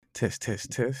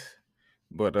Test.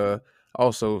 But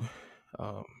also,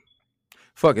 um,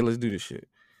 fuck it, let's do this shit.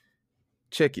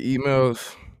 Check your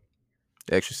emails.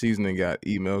 Extra Seasoning got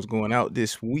emails going out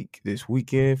this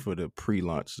weekend for the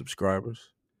pre-launch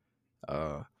subscribers.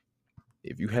 Uh,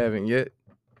 if you haven't yet,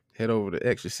 head over to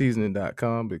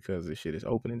extraseasoning.com because this shit is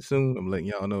opening soon. I'm letting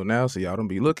y'all know now so y'all don't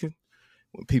be looking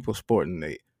when people sporting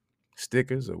they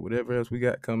stickers or whatever else we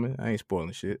got coming. I ain't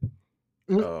spoiling shit.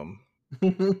 I'm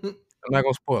not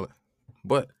gonna spoil it,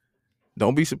 but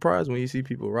don't be surprised when you see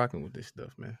people rocking with this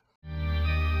stuff, man.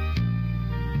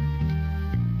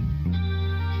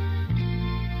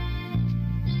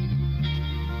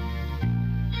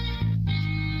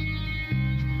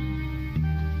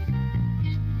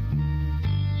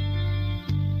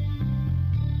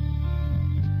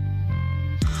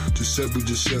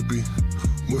 Giuseppe.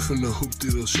 Went from the hoop to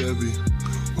the Chevy.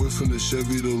 Went from the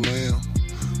Chevy to Lamb.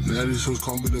 Now these hoes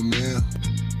call me the man.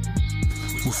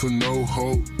 Went from no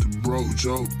hope to broke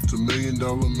joke to $1 million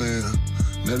man.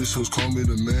 Now these hoes call me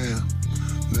the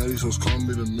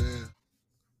man.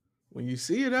 When you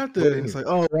see it out there, it's like,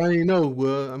 oh, I ain't know.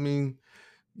 Well, I mean,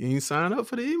 you ain't sign up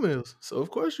for the emails, so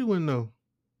of course you wouldn't know.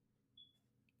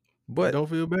 But I don't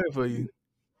feel bad for you.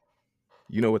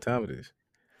 You know what time it is.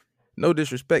 No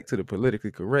disrespect to the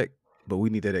politically correct, but we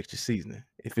need that extra seasoning.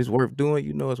 If it's worth doing,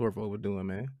 you know it's worth overdoing,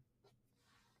 man.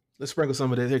 Let's sprinkle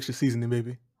some of that extra seasoning,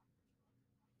 baby.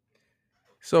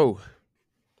 So,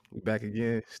 we back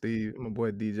again. Steve, my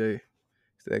boy DJ.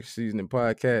 It's the Extra Seasoning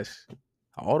Podcast.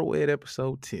 All the way at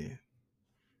episode 10.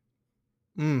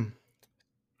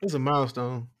 That's a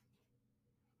milestone.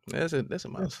 That's a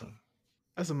milestone.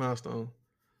 That's a milestone.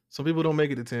 Some people don't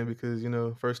make it to 10 because,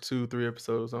 first 2-3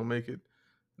 episodes don't make it.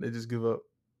 They just give up.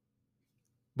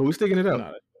 But we're sticking it out.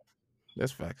 Nah,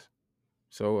 that's facts.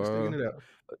 So sticking it out.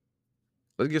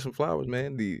 Let's get some flowers,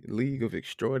 man. The League of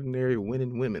Extraordinary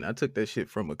Winning Women. I took that shit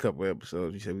from a couple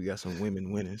episodes. You said we got some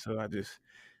women winning, so I did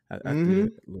a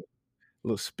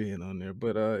little spin on there.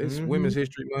 But it's Women's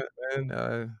History Month,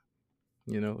 man.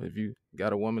 If you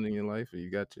got a woman in your life, or you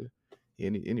got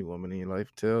any woman in your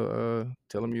life, tell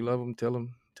them you love them. Tell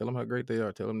them how great they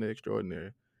are. Tell them they're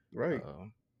extraordinary. Right.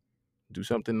 Do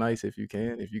something nice if you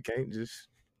can. If you can't, just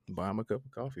buy them a cup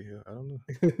of coffee here. I don't know.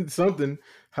 Something.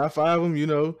 High five them,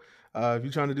 if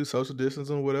you're trying to do social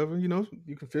distancing or whatever, you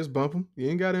can fist bump them. You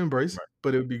ain't got to embrace it,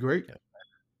 but it would be great. Yeah.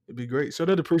 It'd be great. Show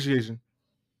that appreciation.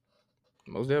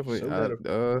 Most definitely.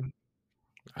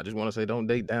 I just want to say don't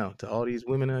date down. To all these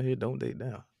women out here, don't date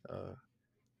down.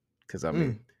 Because, I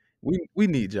mean, we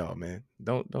need y'all, man.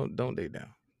 Don't date down.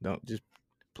 Don't, just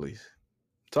please.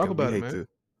 Talk about it, man.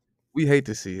 We hate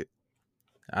to see it.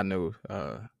 I know.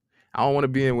 I don't want to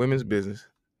be in women's business,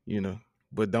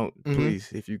 but don't,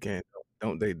 please, if you can,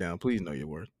 don't date down. Please know your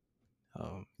worth.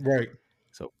 Right.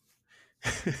 So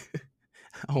I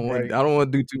don't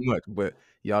want to do too much, but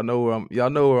y'all know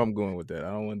where I'm going with that.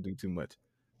 I don't want to do too much.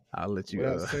 I'll let you.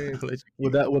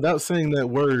 Without saying that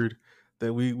word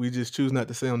that we just choose not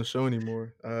to say on the show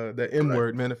anymore. That M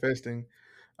word, manifesting.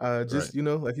 Just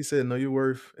like you said, know your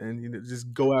worth, and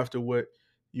just go after what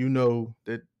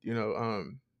that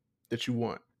that you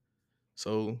want.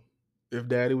 So if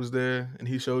Daddy was there and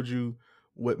he showed you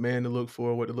what man to look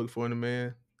for, what to look for in a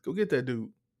man, go get that dude.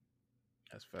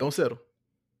 That's fact. Don't settle.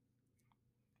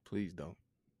 Please don't.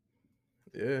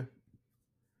 Yeah.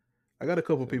 I got a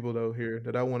couple people though here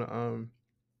that I want to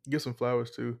give some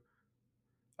flowers to.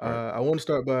 I want to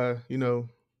start by,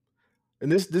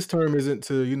 and this term isn't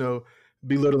to,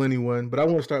 belittle anyone, but I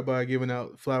want to start by giving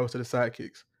out flowers to the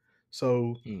sidekicks.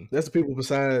 So that's the people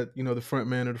beside, the front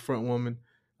man or the front woman.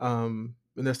 And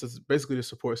that's basically the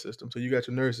support system. So you got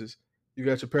your nurses, you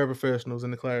got your paraprofessionals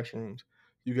in the classrooms,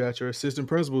 you got your assistant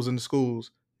principals in the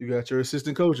schools, you got your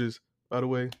assistant coaches. By the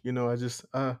way, I just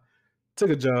took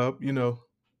a job, a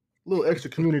little extra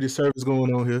community service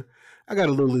going on here. I got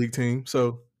a little league team.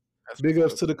 So big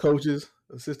ups to the coaches,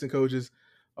 assistant coaches,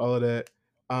 all of that.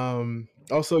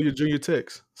 Also your junior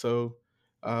techs. So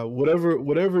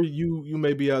whatever you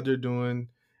may be out there doing,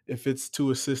 if it's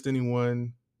to assist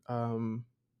anyone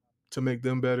to make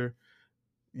them better,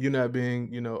 you're not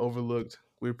being, overlooked.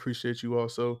 We appreciate you all.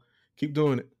 So keep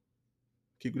doing it.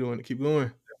 Keep doing it. Keep going.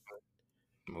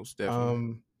 Most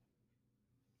definitely.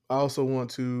 I also want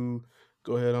to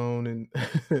go ahead on and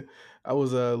I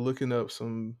was looking up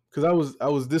some, because I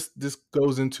was this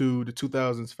goes into the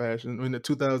 2000s fashion, the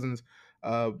 2000s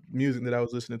music that I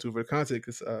was listening to for content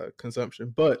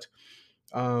consumption. But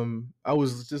I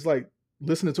was just like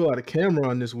listening to a lot of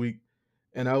Cameron this week,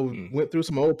 and I went through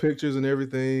some old pictures and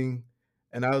everything,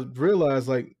 and I realized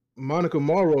like Monica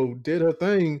Morrow did her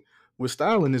thing with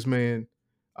styling this man.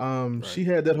 Right. She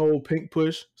had that whole pink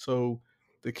push. So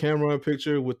the Cameron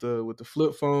picture with the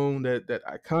flip phone, that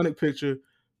iconic picture,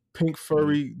 pink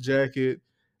furry jacket,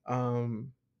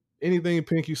 um, anything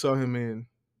pink you saw him in,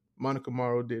 Monica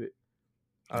Morrow did it.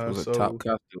 It was a top So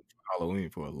costume for Halloween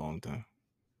for a long time.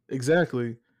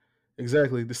 exactly,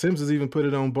 exactly. The Simpsons even put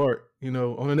it on Bart,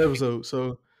 on an episode.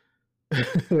 So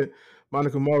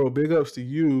Monica Morrow, big ups to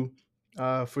you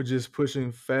for just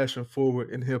pushing fashion forward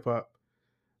in hip hop.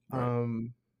 Right.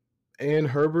 Ann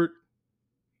Herbert,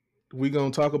 we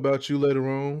gonna talk about you later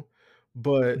on,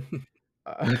 but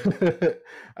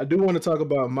I do want to talk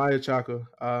about Maya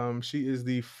Chaka. She is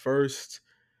the first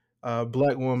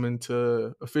black woman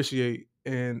to officiate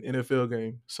an NFL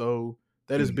game, so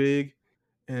that is Mm, big,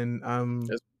 and I'm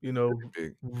that's pretty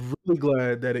big. really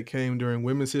glad that it came during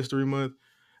Women's History Month.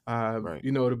 Right.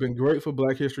 It would have been great for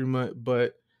Black History Month,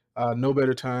 but no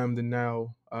better time than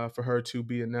now for her to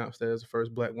be announced as the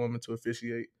first black woman to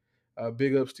officiate.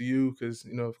 Big ups to you because,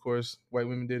 of course, white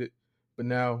women did it, but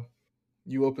now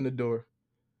you open the door.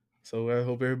 So I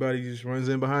hope everybody just runs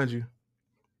in behind you.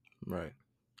 Right.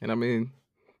 And I mean,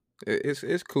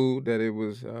 it's cool that it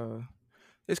was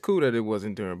it's cool that it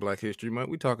wasn't during Black History Month.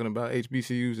 We're talking about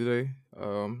HBCUs today.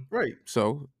 Right.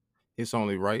 So it's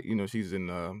only right. She's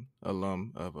an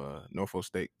alum of Norfolk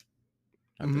State.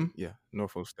 I Mm-hmm. think, yeah,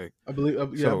 Norfolk State. I believe. I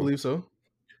So believe so.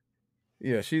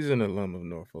 yeah, she's an alum of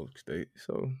Norfolk State.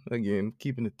 So again,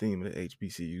 keeping the theme of the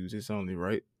HBCUs, it's only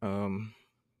right.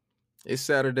 It's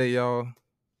Saturday, y'all.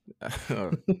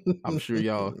 I'm sure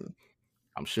y'all.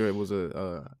 I'm sure it was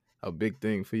a big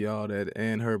thing for y'all that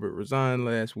Ann Herbert resigned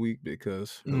last week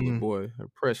because her little boy, her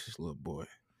precious little boy,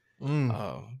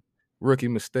 rookie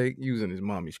mistake using his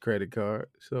mommy's credit card.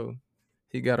 So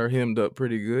he got her hemmed up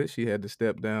pretty good. She had to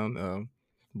step down.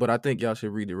 But I think y'all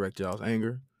should redirect y'all's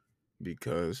anger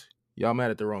because y'all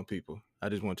mad at the wrong people. I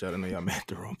just want y'all to know y'all mad at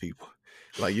the wrong people.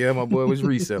 Like, yeah, my boy was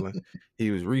reselling.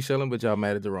 He was reselling, but y'all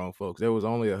mad at the wrong folks. There was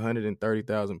only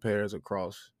 130,000 pairs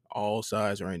across all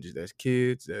size ranges. That's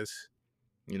kids, that's,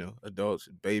 adults,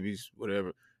 babies,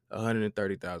 whatever.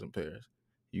 130,000 pairs.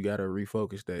 You got to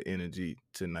refocus that energy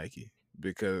to Nike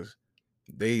because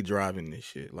they driving this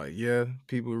shit. Like, yeah,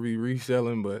 people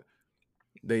reselling, but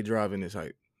they driving this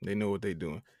hype. They know what they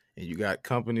doing. And you got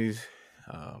companies,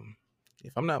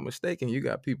 if I'm not mistaken, you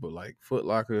got people like Foot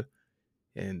Locker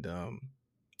and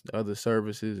other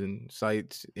services and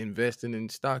sites investing in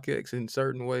StockX in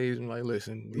certain ways. I'm like,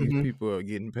 listen, these people are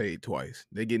getting paid twice.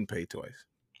 They're getting paid twice.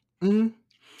 Mm-hmm.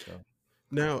 So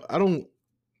Now I'm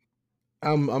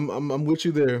with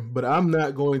you there, but I'm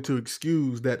not going to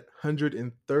excuse that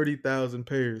 130,000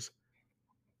 pairs.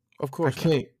 of course I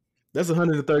can't. That's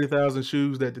 130,000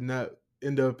 shoes that did not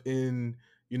end up in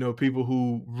people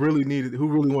who really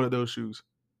wanted those shoes.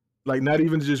 Like not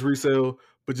even just resale,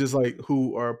 but just like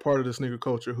who are a part of the sneaker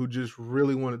culture who just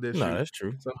really wanted that not. No, shoe. that's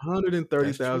true. It's That's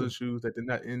 130,000 true. shoes that did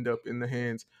not end up in the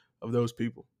hands of those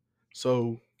people.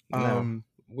 So, Now,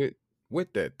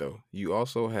 with that though, you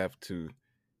also have to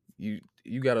you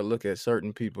got to look at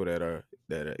certain people that are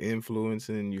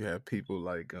influencing. You have people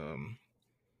like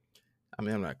I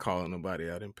mean, I'm not calling nobody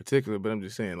out in particular, but I'm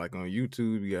just saying, like on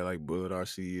YouTube, you got like Bullet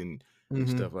RC and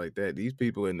stuff like that. These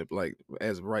people in the like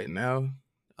as of right now,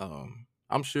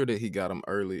 I'm sure that he got them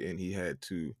early and he had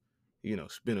to,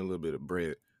 spend a little bit of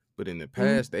bread. But in the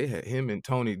past, they had him and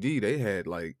Tony D. They had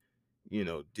like,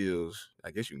 deals. I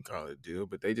guess you can call it a deal,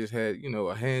 but they just had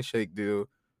a handshake deal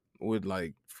with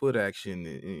like Foot Action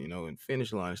and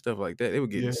Finish Line and stuff like that. They were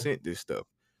getting sent this stuff.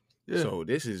 yeah, So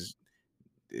this is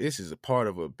a part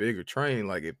of a bigger train.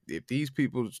 Like if these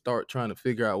people start trying to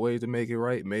figure out ways to make it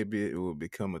right, maybe it will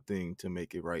become a thing to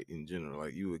make it right in general.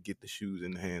 Like you would get the shoes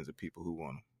in the hands of people who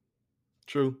want them.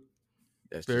 true.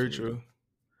 That's Very just me, true.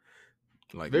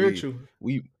 though. Like Very true.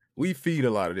 we feed a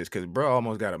lot of this because bro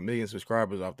almost got 1 million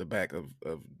subscribers off the back of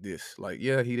this. Like,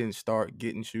 yeah, he didn't start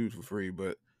getting shoes for free,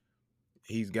 but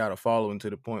he's got a following to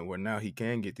the point where now he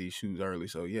can get these shoes early.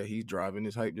 So yeah, he's driving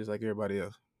this hype just like everybody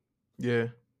else. Yeah.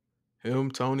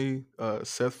 Him, Tony,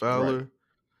 Seth Fowler,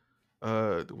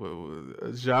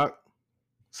 Jacques.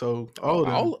 So all of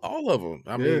them. All of them.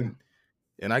 I mean,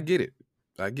 and I get it,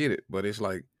 but it's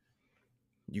like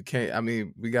you can't. I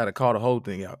mean, we got to call the whole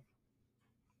thing out.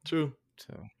 True.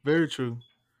 So Very true.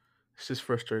 It's just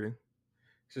frustrating.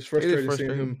 It's just it is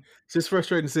frustrating seeing him. It's just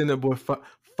frustrating seeing that boy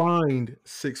find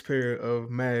 6 pair of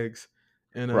mags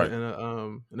in a Right.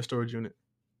 in a storage unit.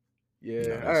 Yeah.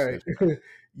 No, All right.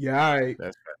 Yeah. All right.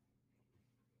 That's fact.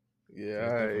 Yeah. That's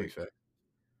All definitely right. fact.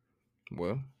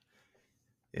 Well,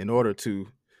 in order to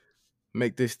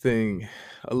make this thing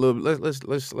a little,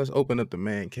 let's open up the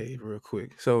man cave real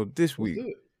quick. So this Let's week, do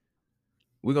it.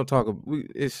 we're gonna talk.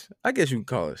 It's I guess you can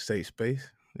call it a safe space.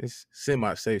 It's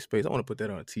semi-safe space. I want to put that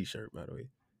on a T-shirt, by the way.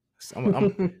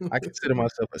 I consider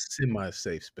myself a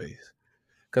semi-safe space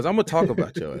because I'm gonna talk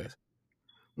about your ass.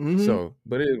 So,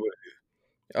 but it is what it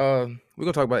is. We're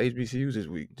gonna talk about HBCUs this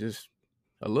week. Just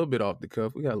a little bit off the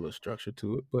cuff. We got a little structure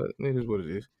to it, but it is what it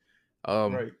is.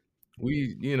 Right.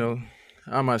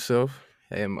 I myself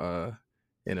am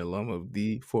an alum of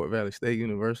the Fort Valley State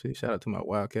University. Shout out to my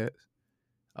Wildcats.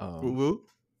 Woo-woo.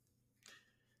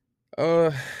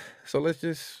 So let's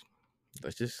just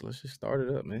start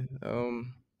it up, man.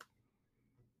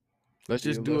 Let's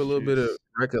just do a little bit of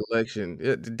recollection.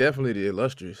 Definitely the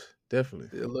illustrious, definitely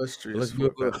The illustrious Let's do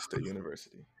Fort Valley State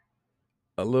University.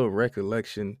 a little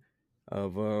recollection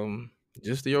of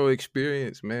just your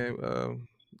experience, man,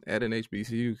 at an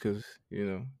HBCU, because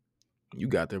you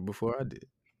got there before I did.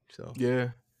 So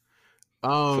Yeah.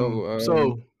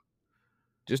 so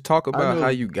just talk about how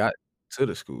you got to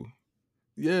the school.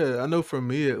 Yeah, I know for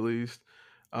me at least,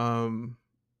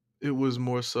 it was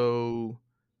more so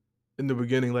in the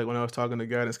beginning, like when I was talking to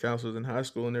guidance counselors in high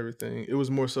school and everything, it was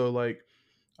more so like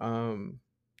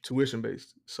tuition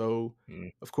based. So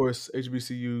of course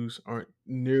HBCUs aren't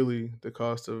nearly the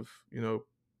cost of,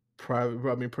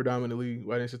 predominantly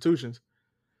white institutions.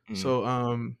 So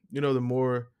the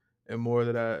more and more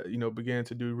that I, began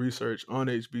to do research on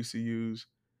HBCUs,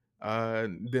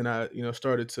 then I,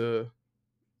 started to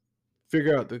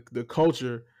figure out the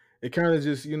culture. It kind of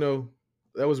just,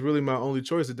 that was really my only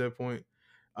choice at that point.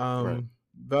 Right.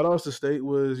 Valdosta State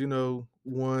was,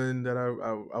 one that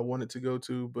I wanted to go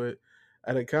to, but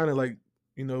I had kind of like,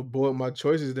 boiled my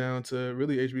choices down to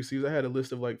really HBCUs. I had a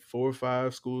list of like 4 or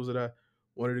 5 schools that I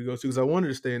wanted to go to because I wanted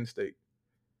to stay in the state.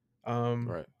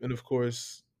 Right. And of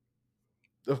course,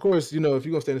 if you're gonna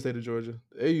stay in the state of Georgia,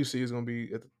 the AUC is gonna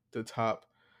be at the top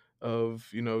of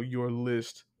your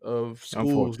list of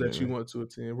schools that you want to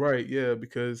attend. Right? Yeah,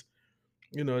 because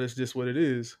that's just what it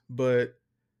is. But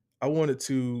I wanted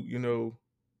to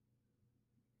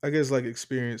I guess like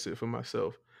experience it for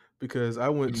myself because I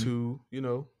went to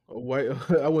a white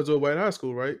I went to a white high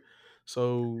school, right?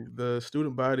 So the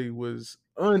student body was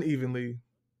unevenly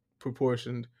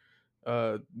proportioned,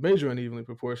 major unevenly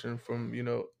proportioned from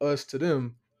us to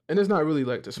them, and it's not really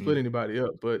like to split anybody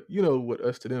up, but you know what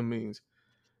us to them means.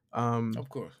 Of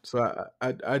course. So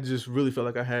I just really felt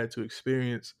like I had to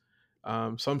experience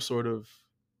some sort of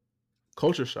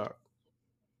culture shock,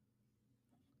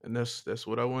 and that's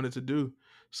what I wanted to do.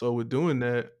 So with doing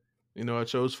that, I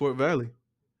chose Fort Valley,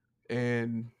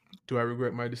 and do I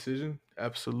regret my decision?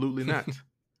 Absolutely not.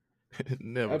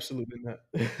 Never. Absolutely not.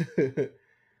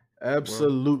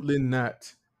 Absolutely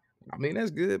not. I mean,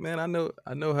 that's good, man. I know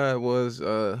how it was.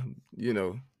 A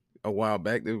while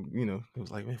back, it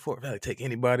was like, man, Fort Valley take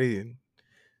anybody, and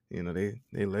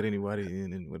they let anybody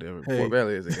in and whatever. Hey. Fort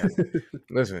Valley is a goddamn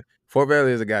listen. Fort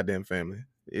Valley is a goddamn family.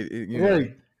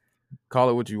 Right. Call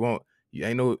it what you want. You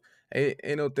ain't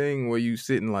no thing where you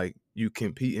sitting like you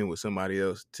competing with somebody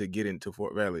else to get into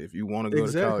Fort Valley. If you want to go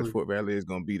to college, Fort Valley is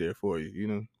gonna be there for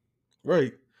you.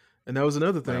 Right. And that was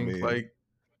another thing, like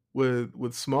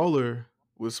with smaller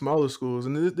schools,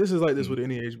 and this is like this with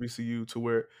any HBCU, to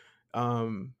where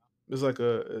it's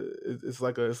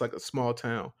like a small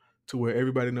town to where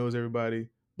everybody knows everybody,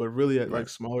 but really at like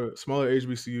smaller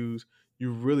HBCUs,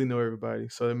 you really know everybody.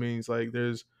 So that means like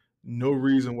there's no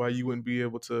reason why you wouldn't be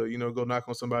able to go knock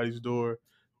on somebody's door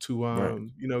to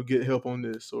get help on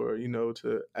this, or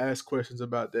to ask questions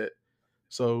about that.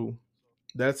 So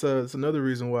that's another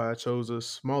reason why I chose a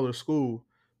smaller school,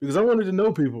 because I wanted to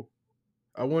know people.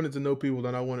 I wanted to know people,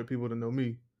 and I wanted people to know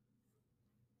me.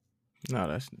 No,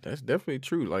 that's definitely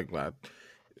true.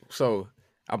 So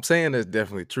I'm saying that's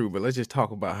definitely true, but let's just talk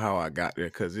about how I got there,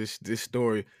 because this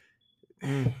story,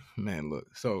 man.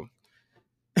 Look, so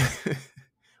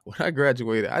when I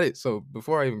graduated, so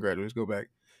before I even graduated, let's go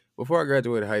back. Before I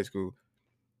graduated high school,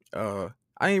 I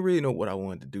ain't really know what I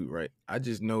wanted to do, right? I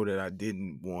just know that I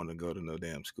didn't want to go to no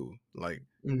damn school. Like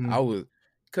I was,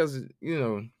 because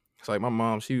it's like my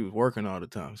mom, she was working all the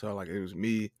time, so like it was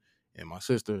me and my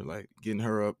sister, like getting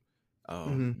her up,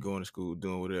 going to school,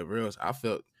 doing whatever else. I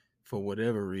felt, for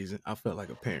whatever reason, I felt like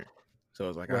a parent. So I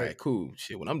was like, all right, cool.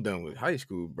 Shit, when I'm done with high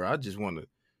school, bro, I just want to.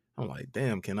 I'm like,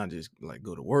 damn, can I just like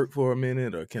go to work for a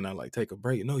minute, or can I like take a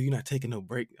break? No, you're not taking no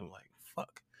break. I'm like,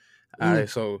 fuck. All right,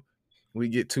 so we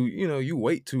get to, you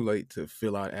wait too late to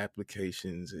fill out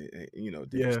applications and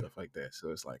different stuff like that. So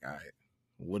it's like, all right,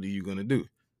 what are you going to do?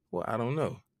 Well, I don't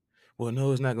know. Well,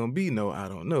 no, it's not going to be no, I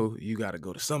don't know. You got to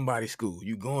go to somebody's school.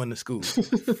 You going to school.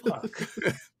 Fuck.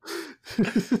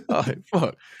 All right,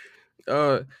 fuck.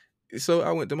 So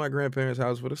I went to my grandparents'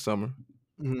 house for the summer.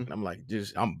 Mhm. And I'm like,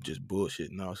 I'm just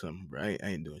bullshitting or something, bro. I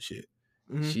ain't doing shit.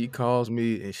 Mhm. She calls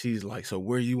me and she's like, so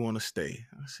where you want to stay?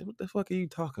 I said, what the fuck are you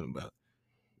talking about?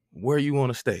 Where you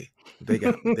want to stay? They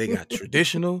got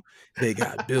traditional, they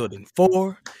got building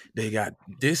 4, they got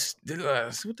this. I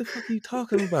said, what the fuck are you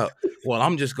talking about? Well,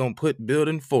 I'm just gonna put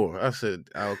building 4. I said,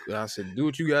 do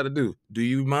what you got to do. Do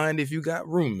you mind if you got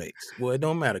roommates? Well, it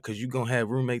don't matter because you gonna have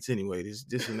roommates anyway.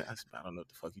 This and that. I said, I don't know what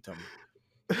the fuck you talking about.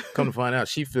 Come to find out,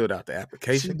 she filled out the She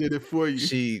application. did it for you.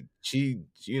 She, you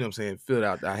know what I'm saying, filled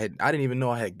out. I didn't even know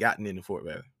I had gotten into Fort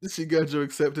Valley. She got your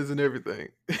acceptance and everything.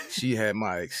 She had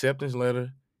my acceptance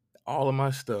letter, all of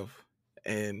my stuff,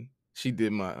 and she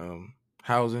did my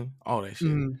housing, all that shit.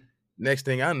 Mhm. Next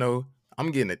thing I know,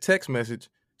 I'm getting a text message.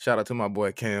 Shout out to my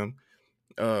boy Cam,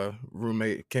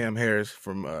 roommate Cam Harris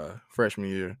from freshman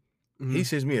year. He Mhm.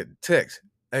 sends me a text.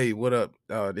 Hey, what up?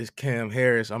 This Cam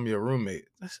Harris. I'm your roommate.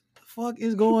 I said, what the fuck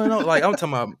is going on? Like, I'm talking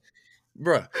about,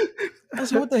 bruh. I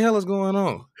said, what the hell is going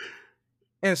on?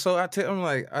 And so I said,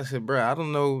 bruh, I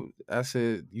don't know. I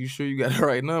said, you sure you got the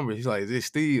right number? He's like, is this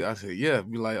Steve? I said, yeah.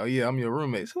 Be like, oh yeah, I'm your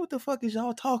roommate. So what the fuck is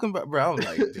y'all talking about, bro? I was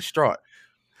like distraught.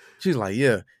 She's like,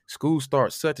 yeah, school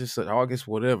starts such and such, August,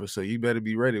 whatever. So you better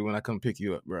be ready when I come pick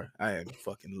you up, bro. I am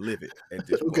fucking livid at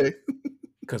this point. Okay.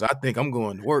 Cause I think I'm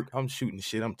going to work. I'm shooting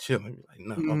shit. I'm chilling. Like,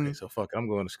 no, okay, Mhm. so fuck it, I'm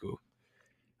going to school.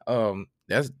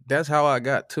 That's how I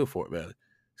got to Fort Valley.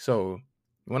 So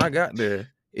when I got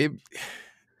there, it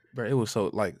was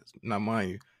so like, now mind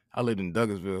you, I lived in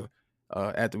Douglasville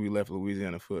after we left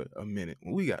Louisiana for a minute.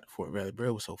 When we got to Fort Valley, bro,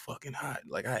 it was so fucking hot.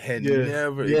 Like I had Yeah.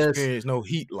 never Yes. experienced no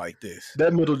heat like this.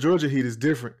 That middle Georgia heat is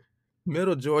different.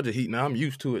 Middle Georgia heat, now I'm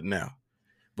used to it now.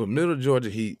 But middle Georgia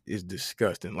heat is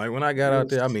disgusting. Like when I got out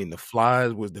there, I Yes. mean the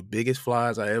flies was the biggest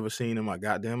flies I ever seen in my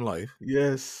goddamn life.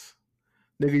 Yes.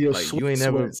 Nigga, your Like sweat you ain't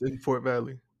never sweats in Fort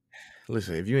Valley.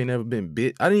 listen, if you ain't never been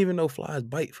bit, I didn't even know flies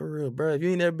bite for real, bro. If you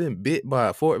ain't never been bit by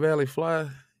a Fort Valley fly,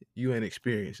 you ain't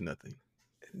experienced nothing.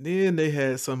 And then they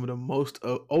had some of the most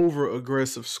over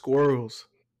aggressive squirrels.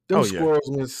 Them Oh yeah. squirrels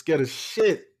was scared of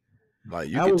shit.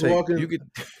 Like I was walking. could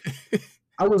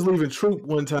I was leaving troop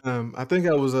one time. I think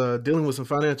I was dealing with some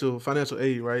financial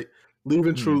aid, right?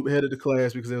 Leaving troop, headed to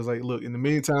class because it was like, look, in the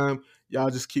meantime,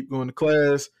 y'all just keep going to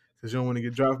class because you don't want to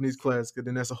get dropped in these classes because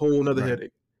then that's a whole nother Right.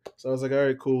 headache. So I was like, all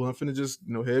right, cool. I'm finna just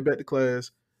head back to class.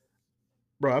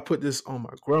 Bro, I put this on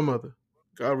my grandmother.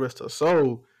 God rest her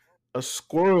soul. A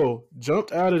squirrel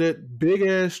jumped out of that big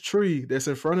ass tree that's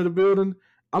in front of the building.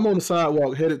 I'm on the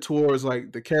sidewalk headed towards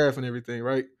like the calf and everything,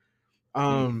 right?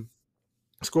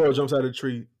 Squirrel jumps out of the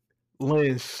tree,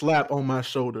 lands slap on my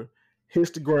shoulder,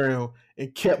 hits the ground,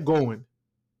 and kept going.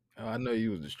 I know you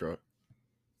was distraught.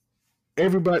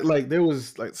 Everybody, like, there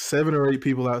was like 7 or 8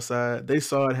 people outside. They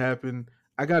saw it happen.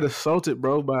 I got assaulted,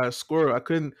 bro, by a squirrel. I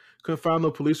couldn't find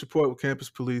no police report with campus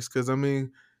police because I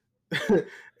mean, it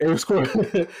was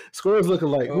squirrels looking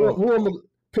like who I'm gonna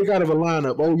pick out of a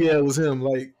lineup. Oh yeah, it was him.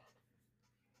 Like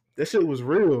that shit was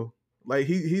real. Like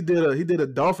he did a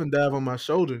dolphin dive on my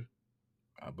shoulder.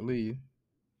 I believe,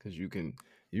 because you can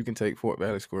take Fort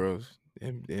Valley squirrels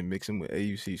and mix them with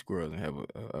AUC squirrels and have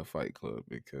a fight club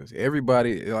because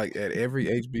everybody like at every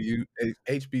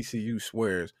HBCU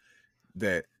swears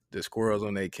that the squirrels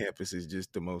on their campus is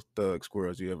just the most thug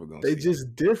squirrels you ever gonna They see.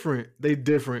 just different. They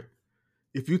different.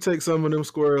 If you take some of them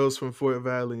squirrels from Fort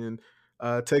Valley and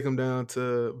take them down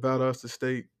to Valdosta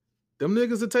State, them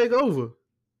niggas would take over.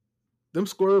 Them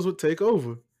squirrels would take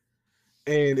over,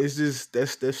 and it's just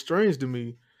that's strange to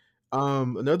me.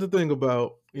 Another thing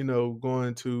about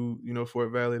going to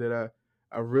Fort Valley that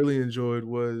I really enjoyed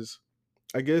was,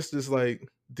 I guess, just like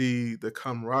the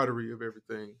camaraderie of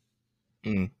everything.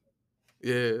 Mm.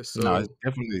 Yeah, No, so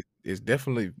it's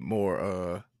definitely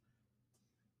more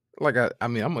like I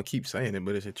mean I'm gonna keep saying it,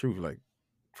 but it's the truth. Like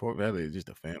Fort Valley is just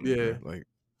a family, yeah, bro. Like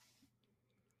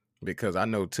because I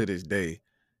know to this day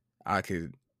I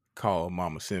could call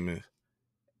Mama Simmons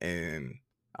and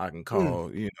I can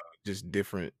call just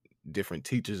different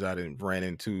teachers I didn't ran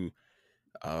into,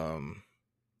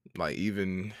 like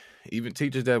even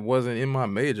teachers that wasn't in my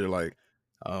major, like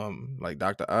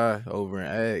Dr. I over in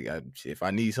Ag. If I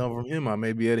need something from him, I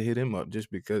may be able to hit him up just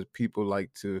because people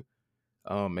like to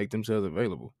make themselves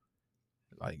available.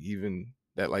 Like even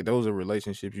that, like those are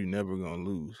relationships you never gonna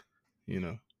lose,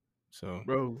 So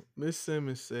bro, Miss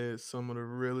Simmons said some of the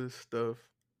realest stuff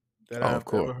that of I've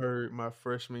course, ever heard my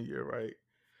freshman year, right?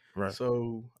 right.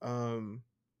 So,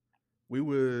 we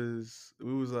was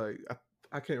like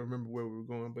I can't remember where we were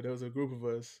going, but there was a group of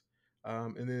us,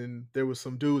 and then there was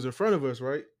some dudes in front of us,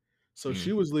 right? So Mm.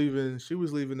 she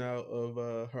was leaving out of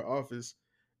her office,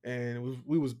 and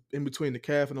we was in between the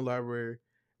calf and the library,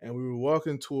 and we were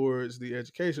walking towards the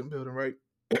education building, right?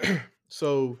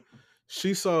 So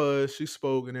she saw us, she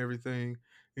spoke and everything,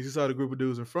 and she saw the group of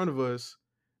dudes in front of us,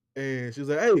 and she was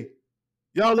like, "Hey,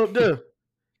 y'all up there?"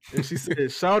 And she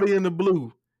said, "Shout it in the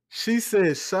blue." She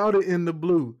said, "Shout it in the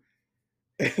blue."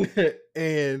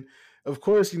 And of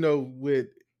course, with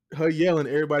her yelling,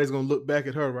 everybody's gonna look back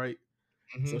at her, right?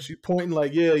 So Mhm. she's pointing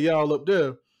like, "Yeah, y'all up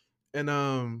there."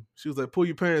 And she was like, "Pull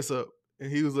your pants up."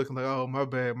 And he was looking like, "Oh, my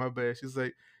bad, my bad." She's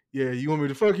like, "Yeah, you want me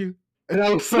to fuck you?" And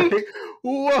I was like,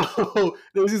 "Whoa."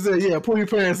 Then she said, "Yeah, pull your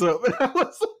pants up." And I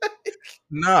was like,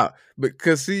 Nah,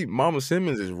 because see, Mama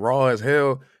Simmons is raw as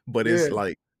hell, but it's "Yeah,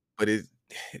 like, but it,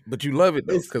 but you love it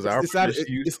though, it's because I it's it's out remember of,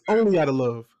 she used it's only out of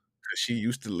love." cause she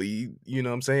used to lead, you know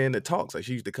what I'm saying, the talks. Like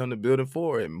she used to come to building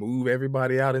 4 and move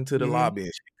everybody out into the Hmm. lobby,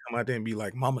 and she'd come out there and be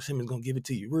like, "Mama Simmons gonna give it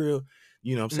to you real."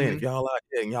 You know what I'm saying? If Hmm. y'all out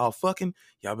there and y'all fucking,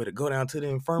 y'all better go down to the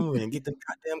infirmary and get them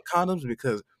goddamn condoms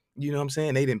because you know what I'm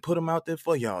saying, they didn't put them out there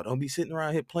for y'all. Don't be sitting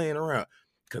around here playing around.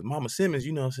 Cause Mama Simmons,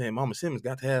 you know what I'm saying, Mama Simmons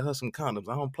got to have her some condoms.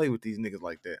 I don't play with these niggas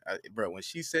like that. Bro, when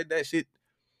she said that shit,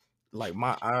 like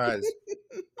my eyes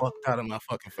bucked out of my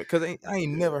fucking face. Cause I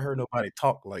ain't never heard nobody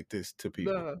talk like this to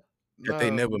people Nah, that they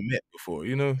nah, never met before,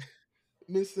 you know?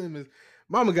 Miss Simmons,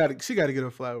 Mama she got to get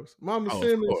her flowers. Mama Oh, of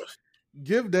Simmons, course.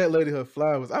 give that lady her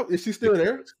flowers. Is she still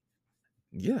there? Because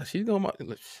yeah, she's going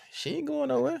she ain't going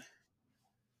nowhere.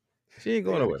 She ain't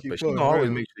They going got to nowhere. keep But she her gonna always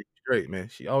around. make sure you straight, man.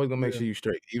 She always gonna make Yeah. sure you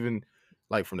straight. Even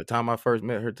like from the time I first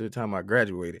met her to the time I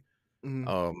graduated. Hmm.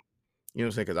 Um, you know what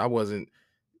I'm saying? Because I wasn't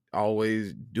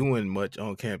always doing much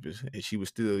on campus. And she was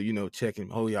still, you know,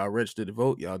 checking, oh, y'all registered to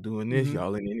vote, y'all doing this, Hmm.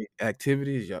 y'all in any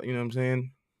activities, y'all, you know what I'm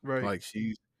saying? Right. Like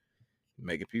she's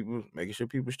making sure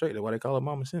people straight. That's why they call her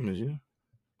Mama Simmons, you know?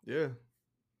 Yeah.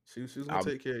 She was gonna I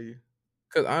take care of you.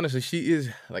 Cause honestly, she is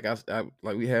like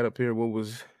like we had up here. What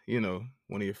was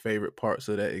one of your favorite parts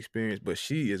of that experience? But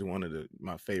she is one of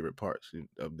my favorite parts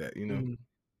of that. Mhm.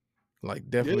 Like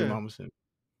definitely Yeah, Mama Sim.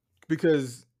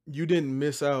 because you didn't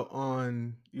miss out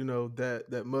on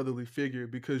that motherly figure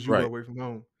because you were Right, away from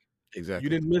home. You exactly.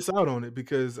 didn't miss out on it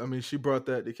because I mean she brought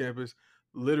that to campus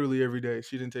literally every day.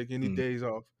 She didn't take any Mm. days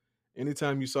off.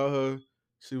 Anytime you saw her,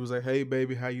 she was like, "Hey,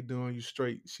 baby, how you doing? You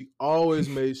straight?" She always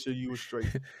made sure you were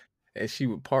straight. And she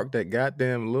would park that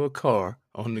goddamn little car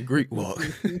on the Greek walk.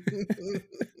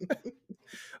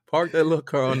 Park that little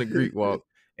car on the Greek walk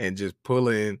and just pull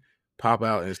in, pop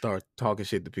out, and start talking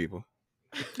shit to people.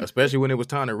 Especially when it was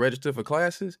time to register for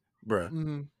classes, bruh.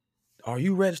 Mhm. Are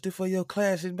you registered for your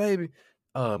classes, baby?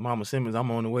 Mama Simmons,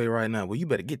 I'm on the way right now. Well, you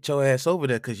better get your ass over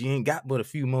there because you ain't got but a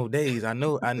few more days. I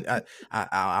know. I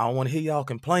don't want to hear y'all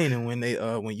complaining when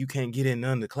you can't get in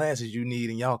none of the classes you need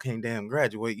and y'all can't damn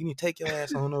graduate. You need to take your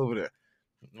ass on over there.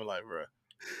 I'm like, bro,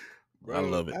 I Bro,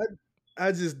 love it.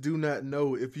 I just do not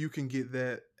know if you can get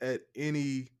that at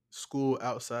any school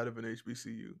outside of an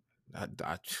HBCU.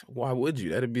 Why would you?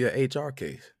 That'd be an HR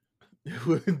case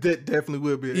That definitely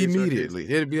will be an HR case. immediately.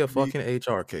 It'd be a Be fucking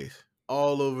HR case.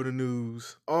 all over the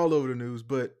news, all over the news.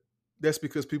 But that's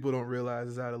because people don't realize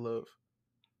it's out of love,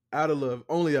 out of love,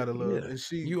 only out of love. Yeah, And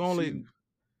she, you she, only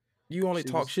you only she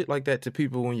talk was. shit like that to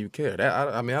people when you care.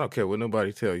 I mean, I don't care what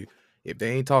nobody tell you. If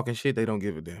they ain't talking shit, they don't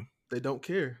give a damn. They don't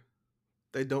care.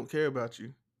 They don't care about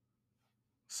you.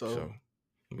 So So,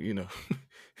 you know,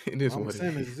 it is Mama what it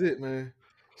Simmons is. is it, man.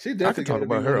 She I could definitely got talk to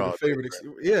be about one her of the all day, favorite.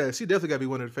 Yeah, she definitely got to be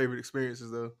one of the favorite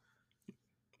experiences though.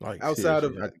 bro. Like Outside seriously,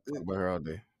 of I could talk about her all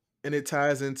day. and it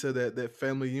ties into that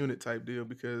family unit type deal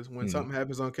because when Mhm. something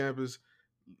happens on campus,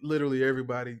 literally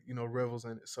everybody revels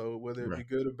in it. So whether it be Right,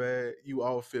 good or bad, you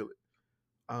all feel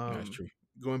it. that's Um, true.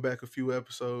 Going back a few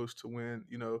episodes to when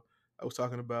I was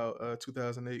talking about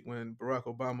 2008 when Barack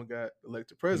Obama got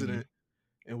elected Mhm. president,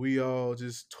 and we all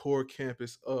just tore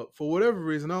campus up for whatever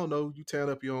reason. I don't know. You tearing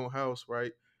up your own house,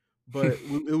 right? But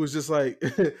it was just like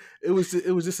it was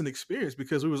just an experience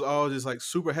because we was all just like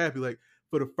super happy. Like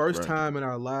for the first Right. time in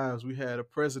our lives, we had a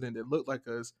president that looked like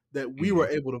us that we were Mhm.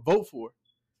 able to vote for,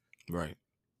 Right.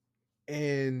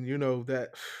 and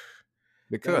that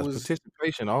that Because was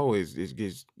participation always it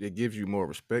gives you more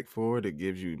respect for it. It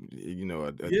gives you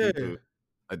a yeah.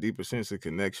 deeper sense of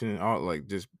connection. All like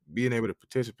just being able to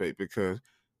participate because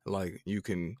like you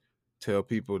can tell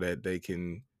people that they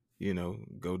can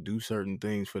go do certain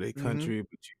things for their Mm-hmm. country,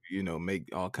 but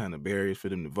make all kind of barriers for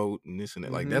them to vote and this and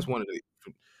that. Like Mm-hmm. that's one of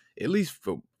at least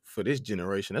for this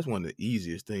generation, that's one of the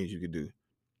easiest things you could do.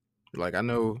 Like I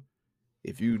know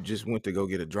if you just went to go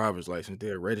get a driver's license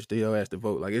there, register your ass to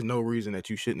vote. Like, there's no reason that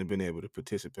you shouldn't have been able to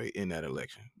participate in that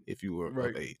election if you were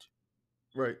of Right. age.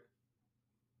 Right.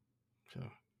 So,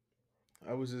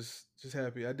 I was just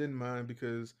happy. I didn't mind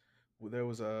because there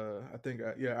was I think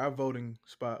our voting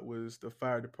spot was the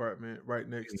fire department right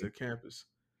next Mhm. to campus,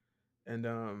 and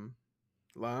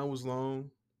line was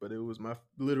long, but it was my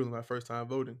literally my first time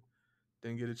voting.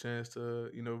 Didn't get a chance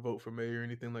to vote for mayor or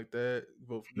anything like that,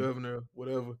 vote for Mhm. governor,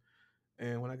 whatever.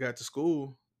 And when I got to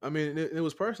school, I mean, it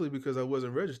was partially because I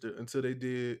wasn't registered until they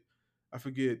did. I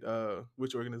forget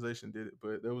which organization did it,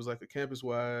 but there was like a campus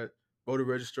wide voter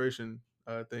registration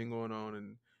thing going on,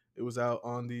 and it was out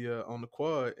on the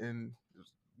quad, and there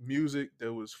was music,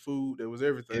 there was food, there was It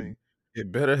everything.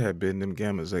 it better have been them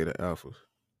Gamma Zeta Alphas.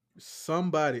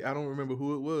 Somebody, I don't remember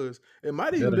who it was. It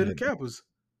might have even Better been the have been. Kappas.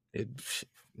 It.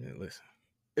 Man, listen,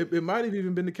 It might have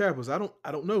even been the Kappas.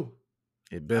 I don't know.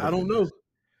 it better I don't been this. know.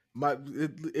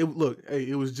 It look, hey,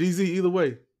 it was GZ either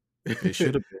way. It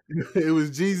should have been. It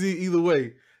was GZ either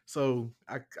way. So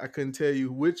I couldn't tell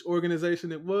you which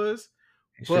organization it was,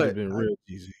 It should have but been real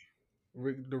easy.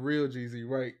 the real GZ,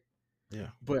 right?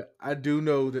 Yeah. But I do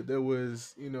know that there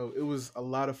was, it was a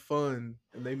lot of fun,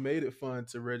 and they made it fun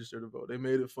to register to vote. They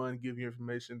made it fun to give you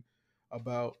information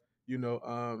about,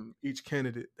 each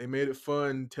candidate. They made it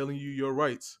fun telling you your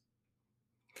rights.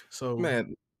 So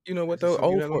Man, you know what it's just though? something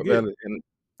you're Old not gonna Fort get. Valley, and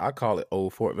I call it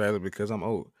Old Fort Valley because I'm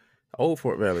old. Old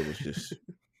Fort Valley was just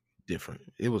different.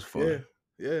 It was Yeah, fun.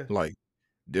 yeah. Like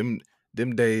them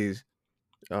them days,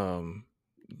 um,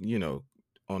 you know,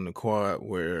 on the quad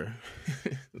where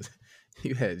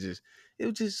you had just it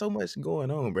was just so much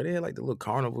going on, bro. They had like the little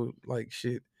carnival like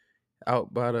shit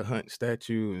out by the Hunt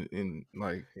statue and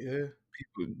like Yeah.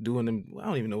 people doing them. I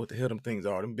don't even know what the hell them things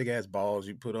are. Them big ass balls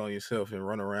you put on yourself and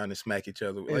run around and smack each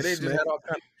other. And Like they just smack. had all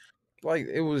kind of like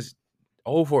it was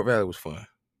Old Fort Valley was fun.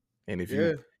 And if you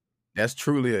Yeah, that's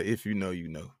truly a if you know, you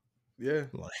know. yeah.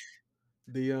 Like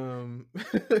The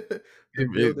the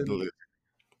building it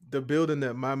the building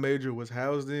that my major was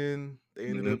housed in, they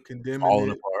ended mhm, up condemning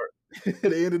falling it. apart.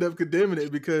 They ended up condemning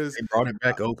it because They brought it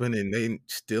back open and they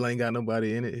still ain't got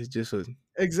nobody in it. It's just a,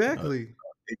 exactly.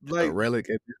 a Like relic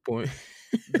at this point.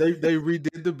 they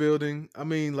redid the building. I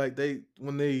mean, like they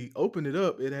when they opened it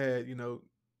up, it had,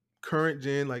 current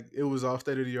gen, like it was all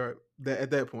state of the art that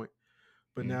at that point.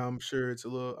 But Mhm. now I'm sure it's a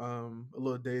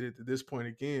little dated at this point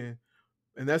again.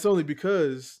 And that's only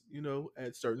because,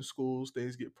 at certain schools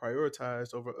things get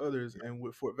prioritized over others. And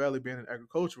with Fort Valley being an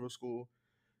agricultural school,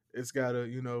 it's gotta,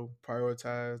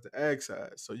 prioritize the ag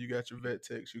side. So you got your vet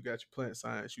techs, you got your plant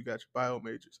science, you got your bio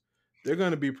majors. They're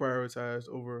gonna be prioritized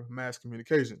over mass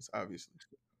communications, obviously.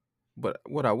 But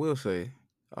what I will say,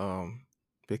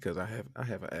 because I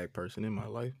have an ag person in my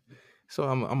life, so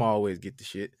I'm always get the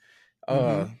shit.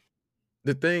 Mm-hmm. Uh,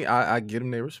 the thing I give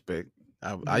them their respect.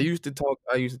 I Mm-hmm. used to talk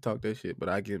that shit, but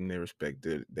I give them their respect.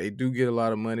 They do get a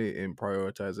lot of money in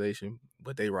prioritization,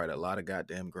 but they write a lot of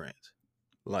goddamn grants.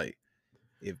 Like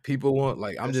if people want,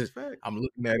 like That's a fact. I'm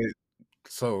looking at it.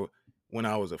 So when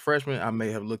I was a freshman, I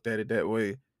may have looked at it that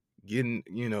way. Getting,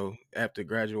 after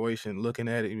graduation, looking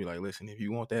at it, and be like, listen, if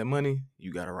you want that money,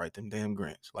 you gotta write them damn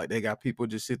grants. Like they got people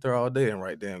just sit there all day and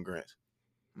write damn grants.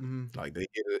 Mm-hmm. Like they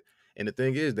get it. And the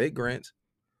thing is,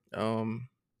 um,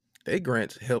 they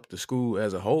grants help the school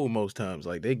as a whole most times.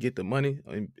 Like they get the money,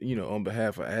 on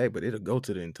behalf of ag, but it'll go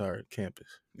to the entire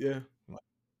campus. Yeah. Like,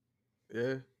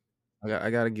 Yeah. I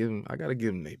gotta give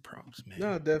them their props, man.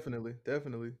 No, definitely.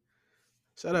 Definitely.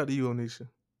 Shout out to you, Onisha.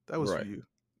 That was for Right, you.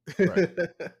 right.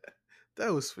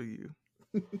 That was for you.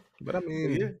 But I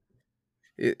But yeah. mean,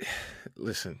 it.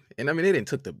 Listen, and I mean they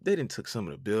didn't took some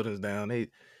of the buildings down. They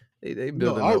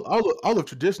No, building up. all of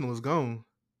traditional is gone.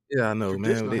 Yeah, I know,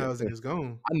 man. Traditional housing is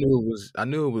gone. I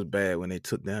knew it was bad when they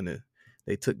took down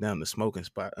the smoking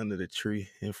spot under the tree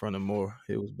in front of Moore.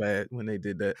 It was bad when they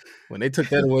did that. When they took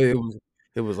that away,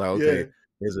 it was like Yeah. okay,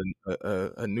 there's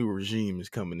a new regime is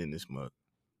coming in this mug.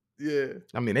 Yeah.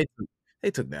 I mean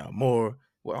they took down Moore.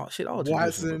 Well, shit, all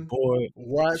traditional, but Watson, Boyd.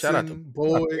 Shout out to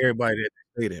Boyd, everybody that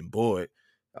stayed in Boyd.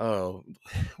 Uh,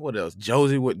 what else?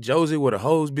 Josie with a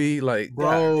hose be like,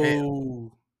 god damn,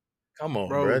 bro, come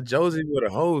on, bro. bro. Josie with a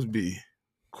hose be.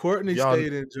 Courtney Y'all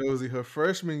stayed in Josie her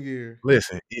freshman year.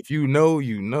 listen, if you know,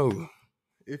 you know.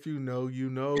 If you know,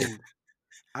 you know.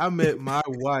 I met my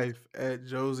wife at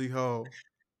Josie Hall.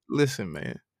 Listen,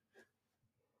 man.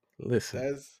 Listen.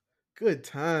 That's good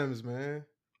times, man.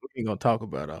 We ain't gonna talk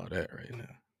about all that right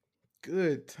now.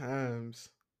 Good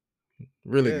times.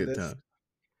 Really Yeah, good that's time.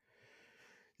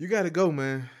 you got to go,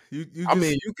 man. You I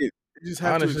mean, just you could you just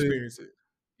have to honestly, experience it.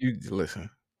 you listen.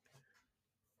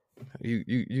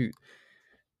 You.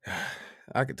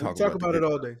 I could We talk can talk about the about good it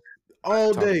all times. day, I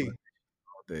could all talk about day. it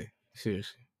all day,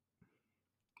 seriously.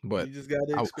 But You just got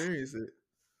to I, experience it.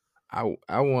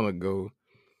 I want to go.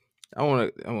 I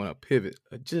want to pivot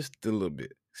just a little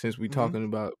bit since we Hmm. talking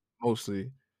about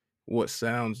mostly what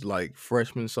sounds like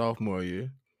freshman, sophomore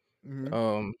year. Mhm.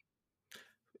 Um,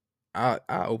 I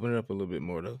open it up a little bit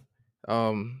more though.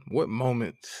 What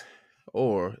moments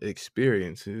or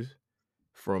experiences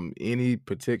from any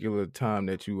particular time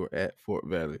that you were at Fort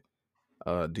Valley,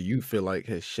 do you feel like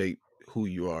has shaped who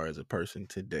you are as a person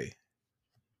today?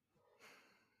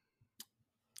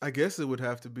 I guess it would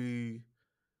have to be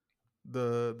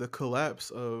the collapse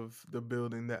of the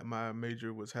building that my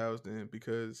major was housed in,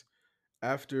 because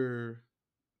after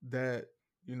that,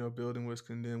 building was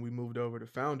condemned, we moved over to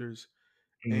Founders,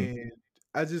 Mhm. and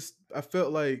I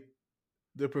felt like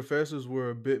the professors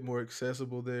were a bit more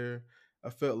accessible there. I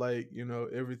felt like,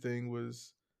 everything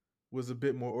was a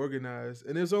bit more organized.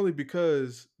 And it's only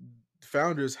because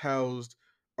Founders housed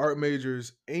art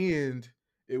majors and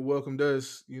it welcomed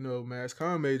us, mass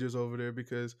comm majors over there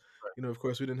because, of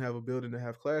course we didn't have a building to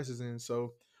have classes in.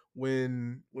 So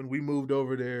when we moved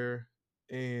over there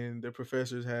and the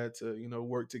professors had to,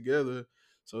 work together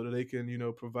so that they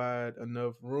can, provide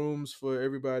enough rooms for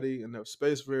everybody, enough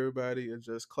space for everybody,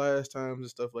 adjust class times and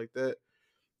stuff like that.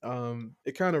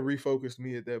 It kind of refocused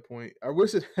me at that point. I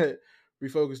wish it had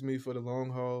refocused me for the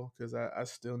long haul because I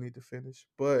still need to finish,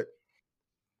 but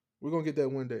we're gonna get that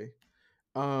one day.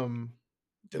 Um,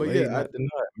 but Delayed, yeah, not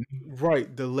denied.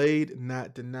 right, delayed,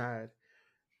 not denied.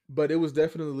 But it was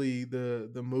definitely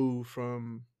the move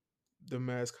from the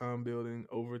mass comm building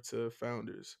over to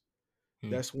Founders. Mm.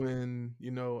 That's when,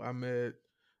 I met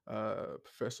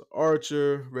Professor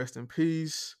Archer, rest in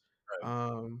peace.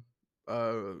 Um,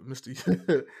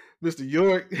 Mr. Mr.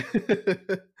 York,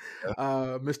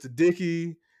 Yeah, Mr.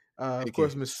 Dickey, of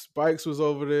course, Hickey. Miss Spikes was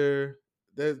over there.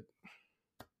 That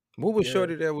What was Yeah,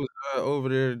 shorty that was over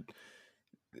there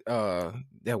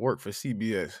that worked for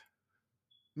CBS?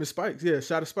 Miss Spikes, yeah,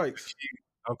 Shot of Spikes. She,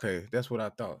 okay, that's what I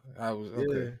thought. I was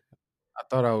okay. Yeah, I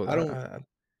thought I was I don't I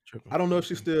tripping. I don't know if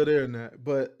she's Okay. still there or not,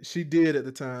 but she did at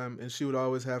the time, and she would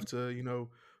always have to,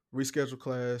 reschedule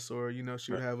class, or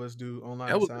she would Right. have us do online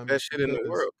That was the assignments best shit in the because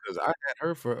world because I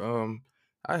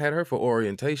had her for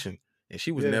orientation and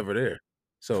she was yeah, never there.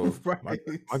 So my right,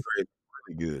 my grades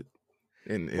were really good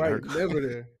in her right, class. never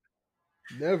there.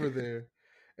 Never there.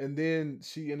 And then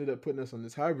she ended up putting us on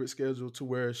this hybrid schedule to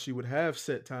where she would have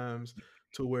set times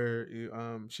to where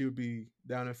she would be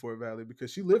down in Fort Valley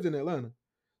because she lived in Atlanta.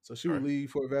 So she would Right.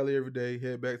 leave Fort Valley every day,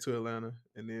 head back to Atlanta,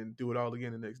 and then do it all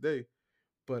again the next day.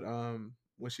 But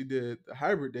when she did the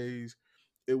hybrid days,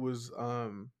 it was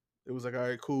it was like, all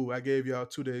right, cool. I gave y'all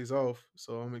 2 days off,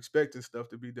 so I'm expecting stuff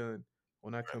to be done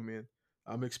when I come in.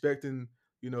 I'm expecting,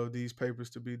 these papers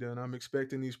to be done. I'm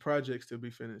expecting these projects to be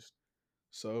finished.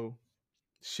 So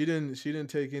she didn't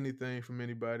take anything from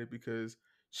anybody because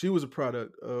she was a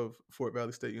product of Fort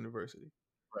Valley State University.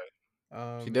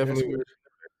 Right. She And that's definitely what was.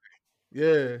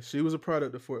 yeah, she was a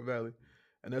product of Fort Valley.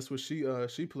 And that's what she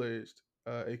pledged,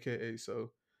 AKA.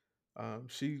 So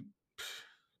she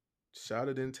Shada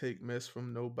didn't take mess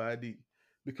from nobody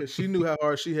because she knew how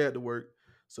hard she had to work.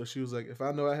 So she was like, if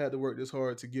I know I had to work this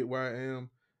hard to get where I am,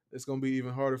 it's gonna be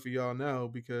even harder for y'all now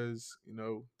because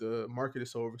the market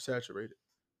is so oversaturated.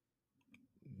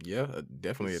 Yeah,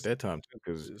 definitely at It's that time too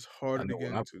cuz it's I harder to know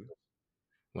get into.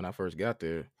 when I first got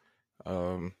there,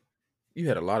 um you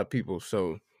had a lot of people.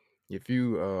 So if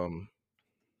you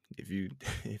if you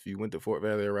if you went to Fort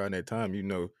Valley around that time, you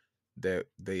know that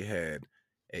they had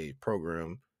a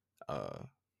program, uh,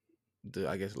 the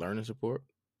I guess learning support.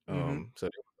 Mhm. So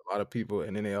there was a lot of people,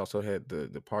 and then they also had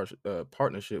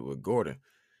partnership with Gordon.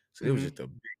 So it was Mhm. just a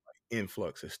big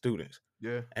influx of students,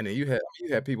 Yeah. and then you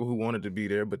had people who wanted to be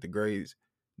there, but the grades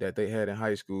that they had in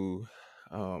high school,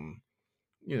 um,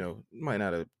 might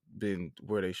not have been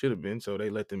where they should have been. So they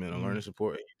let them in on Mhm. learning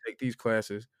support. And you take these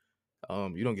classes,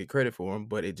 you don't get credit for them,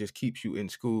 but it just keeps you in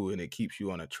school and it keeps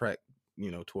you on a track,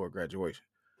 toward graduation.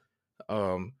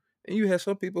 And you had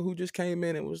some people who just came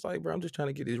in and was like, "Bro, I'm just trying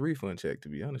to get this refund check." To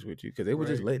be honest with you, because they were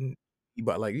just Right. letting,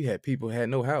 but like you had people who had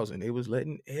no housing, they was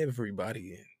letting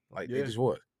everybody in, like they Yeah. just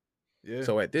was. Yeah.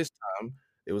 So at this time,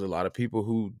 there was a lot of people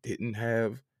who didn't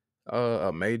have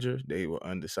a major. They were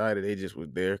undecided. They just was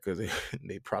there because they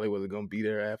they probably wasn't gonna be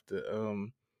there after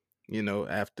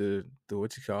after the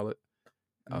what you call it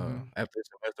Mhm. after the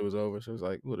semester was over. So it's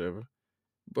like whatever.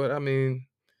 But I mean,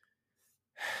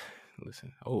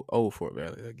 listen, old Fort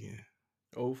Valley again.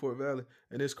 Old Fort Valley.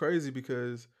 And it's crazy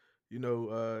because,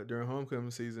 during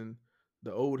homecoming season,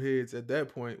 the old heads at that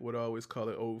point would always call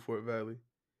it Old Fort Valley.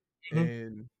 Mhm.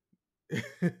 And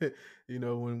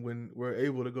when we're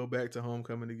able to go back to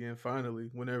homecoming again finally,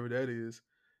 whenever that is,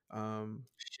 um,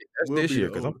 Shit, that's we'll this be year the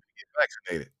because I'm old. gonna get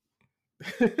vaccinated.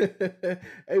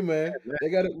 Hey man, Yeah,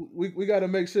 we gotta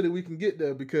make sure that we can get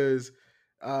there because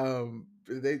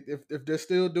They if they're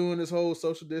still doing this whole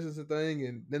social distancing thing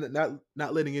and then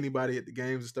not letting anybody at the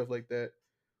games and stuff like that,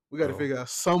 we got to Bro. figure out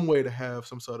some way to have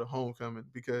some sort of homecoming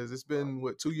because it's been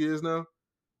what 2 years now.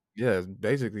 Yeah, it's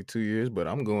basically 2 years, but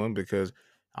I'm going because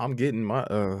I'm getting my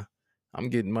I'm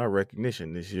getting my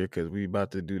recognition this year because we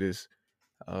about to do this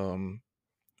um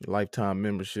lifetime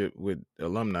membership with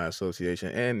Alumni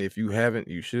Association. And if you haven't,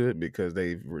 you should because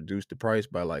they've reduced the price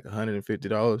by like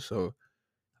 $150. So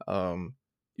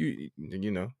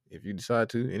you know, if you decide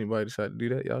to, anybody decide to do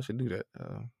that, y'all should do that.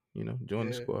 You know, join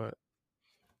the Yeah, squad.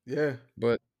 yeah.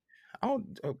 But I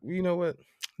don't you know what?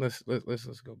 Let's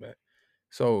go back.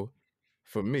 So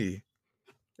for me,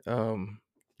 um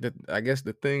I guess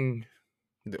the thing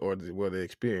the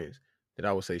experience that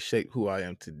I would say shaped who I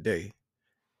am today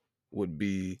would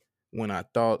be when I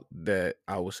thought that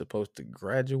I was supposed to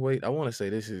graduate. I want to say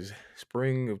this is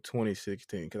spring of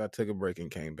 2016 because I took a break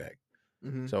and came back.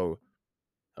 Hmm. So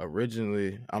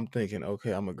originally, I'm thinking,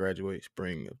 okay, I'm gonna graduate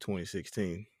spring of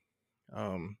 2016.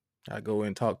 I go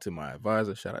and talk to my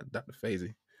advisor. Shout out Dr.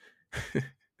 Fazy.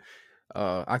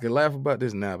 I can laugh about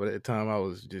this now, but at the time I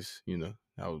was just, you know,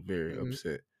 I was very Hmm.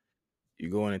 upset. You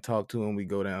go in and talk to him. We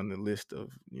go down the list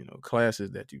of, you know,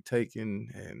 classes that you've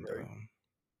taken, and Right.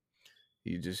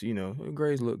 you just, you know,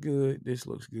 grades look good. This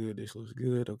looks good. This looks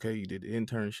good. Okay, you did the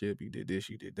internship. You did this.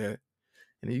 You did that.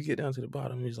 And then you get down to the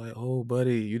bottom. He's like, "Oh,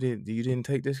 buddy, you didn't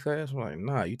take this class." I'm like,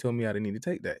 "Nah, you told me I didn't need to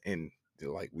take that." And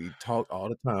like we talked all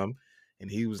the time,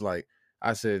 and he was like,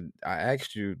 "I said I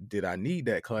asked you, did I need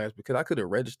that class? Because I could have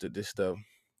registered this stuff.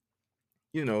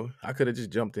 You know, I could have just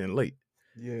jumped in late."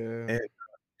 Yeah. And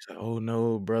he's like, "Oh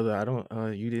no, brother, I don't.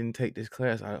 You didn't take this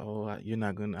class. You're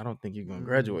not gonna. I don't think you're gonna Mm,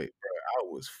 graduate." Bro,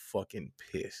 I was fucking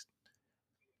pissed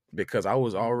because I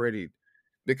was mm, already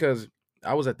because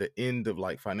I was at the end of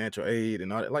like financial aid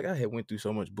and all that. Like I had went through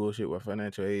so much bullshit with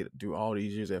financial aid through all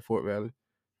these years at Fort Valley.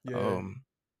 yeah. Um,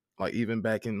 like even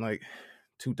back in like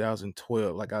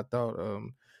 2012, like I thought,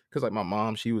 because like my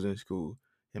mom, she was in school,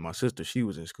 and my sister, she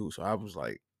was in school, so I was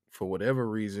like, for whatever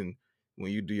reason,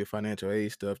 when you do your financial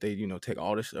aid stuff, they take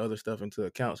all this other stuff into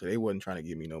account. So they wasn't trying to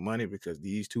give me no money because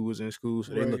these two was in school,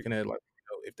 so they Right. looking at it like,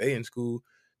 if they in school,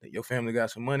 that your family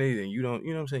got some money, then you don't,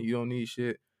 you know what I'm saying, you don't need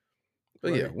shit.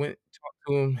 But yeah, Right. went talked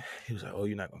to him. He was like, "Oh,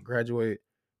 you're not gonna graduate."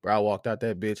 Bro, I walked out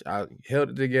that bitch. I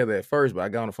held it together at first, but I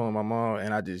got on the phone with my mom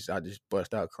and I just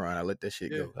bust out crying. I let that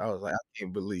shit Yeah. go. I was like, I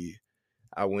can't believe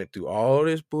I went through all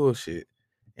this bullshit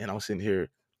and I'm sitting here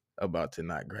about to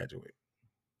not graduate.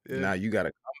 Yeah. Now you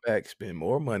gotta come back, spend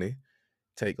more money,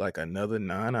 take like another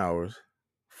 9 hours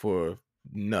for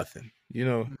nothing. You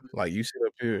know, Mhm, like you sit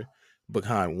up here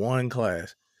behind one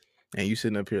class and you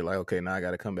sitting up here like, okay, now I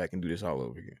gotta come back and do this all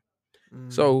over again. mm,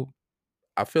 So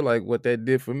I feel like what that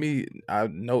did for me, I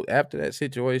know after that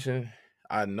situation,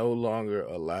 I no longer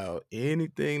allowed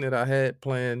anything that I had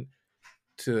planned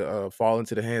to fall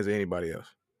into the hands of anybody else.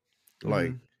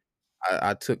 Like mhm.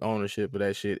 I took ownership of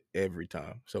that shit every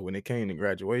time. So when it came to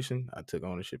graduation, I took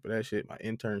ownership of that shit. My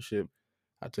internship,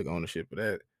 I took ownership of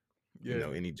that. You Yeah.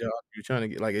 know, any job you're trying to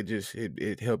get, like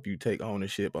it helped you take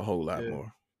ownership a whole lot Yeah.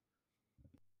 more.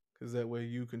 Because that way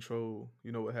you control,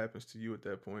 what happens to you at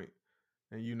that point,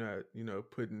 and you not,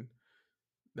 putting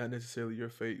not necessarily your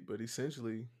fate, but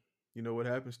essentially, what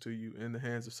happens to you in the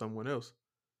hands of someone else.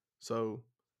 So,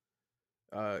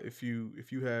 if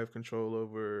you have control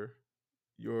over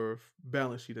your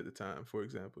balance sheet at the time, for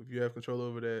example, if you have control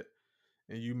over that,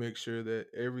 and you make sure that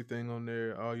everything on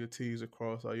there, all your T's are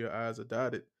crossed, all your I's are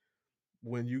dotted,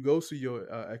 when you go see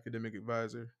your academic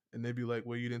advisor and they be like,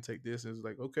 "Well, you didn't take this," and it's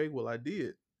like, "Okay, well, I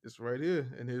did. It's right here,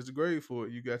 and here's the grade for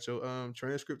it. You got your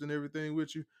transcript and everything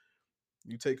with you.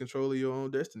 You take control of your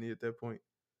own destiny at that point."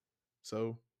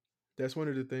 So that's one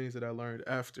of the things that I learned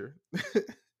after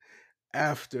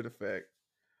after the fact.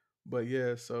 But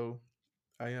yeah, so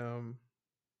I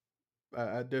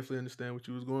I definitely understand what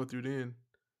you was going through then.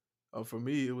 For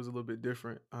me, it was a little bit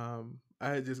different. I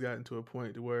had just gotten to a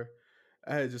point to where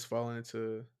I had just fallen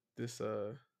into this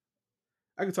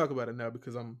I can talk about it now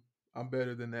because I'm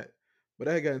better than that. But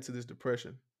I got into this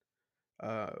depression.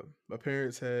 My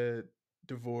parents had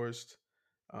divorced.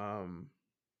 Um,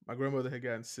 my grandmother had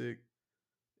gotten sick,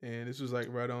 and this was like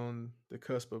right on the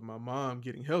cusp of my mom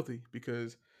getting healthy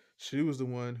because she was the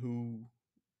one who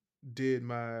did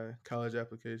my college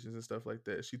applications and stuff like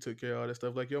that. She took care of all that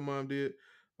stuff like your mom did.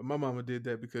 But my mama did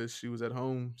that because she was at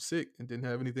home sick and didn't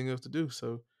have anything else to do.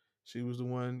 So she was the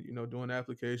one, doing the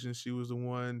applications. She was the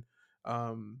one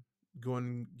um,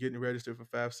 going getting registered for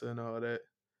FAFSA and all that.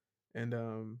 And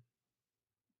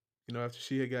after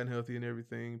she had gotten healthy and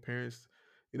everything, parents,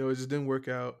 it just didn't work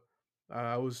out.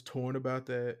 I was torn about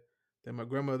that. Then my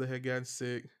grandmother had gotten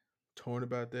sick, torn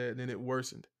about that, and then it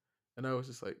worsened. And I was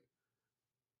just like,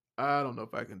 I don't know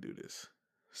if I can do this.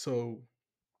 So,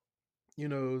 it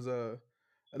was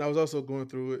and I was also going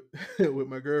through it with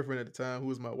my girlfriend at the time, who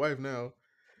was my wife now.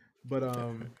 But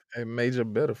It made you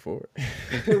better for it.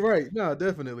 right, no,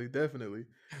 definitely, definitely.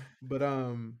 But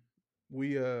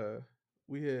we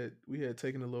we had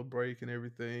taken a little break and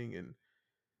everything, and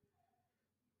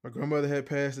my grandmother had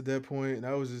passed at that point, and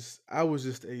I was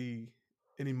just an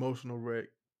emotional wreck.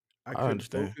 I I couldn't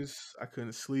understand. focus, I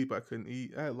couldn't sleep, I couldn't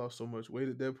eat. I had lost so much weight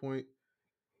at that point,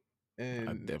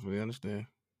 I and definitely understand.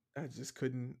 I just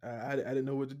couldn't. I didn't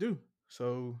know what to do.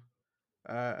 So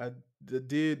I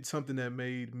did something that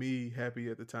made me happy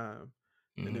at the time,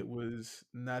 and Hmm. it was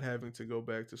not having to go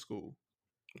back to school.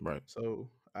 Right. So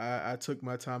I took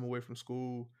my time away from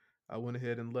school. I went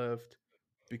ahead and left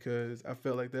because I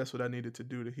felt like that's what I needed to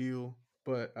do to heal.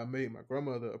 But I made my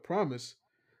grandmother a promise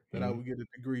that I Hmm. would get a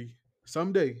degree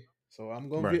someday. So I'm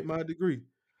gonna Right. get my degree.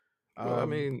 Well, I Um,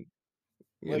 mean,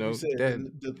 like you said,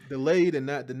 that delayed and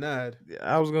not denied.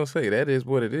 I was gonna say that is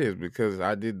what it is because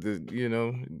I did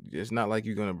it's not like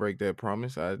you're gonna break that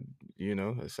promise. The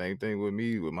same thing with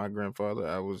me with my grandfather.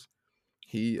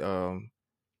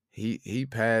 He he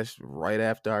passed right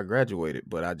after I graduated,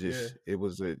 but Yeah. it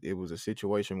was a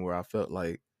situation where I felt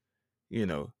like, you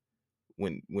know,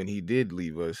 when he did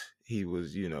leave us, he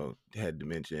was, had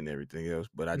dementia and everything else.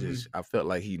 But Hmm. I felt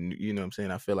like he knew, what I'm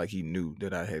saying? I felt like he knew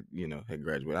that I had, had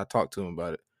graduated. I talked to him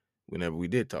about it whenever we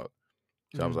did talk.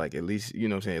 So I was Hmm. like, at least,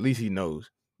 what I'm saying, at least he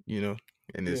knows, you know.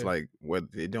 And it's Yeah. like, whether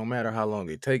it don't matter how long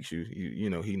it takes you, he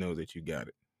knows that you got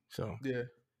it. So, Yeah.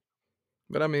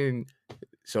 but I mean,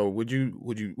 so what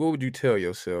would you tell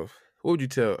yourself? What would you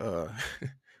tell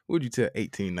what would you tell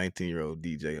 18, 19-year-old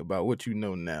DJ about what you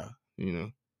know now?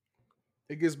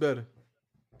 It gets better.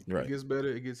 It Right. gets better.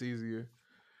 It gets easier.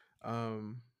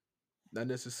 Um, Not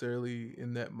necessarily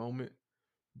in that moment,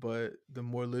 but the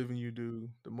more living you do,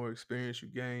 the more experience you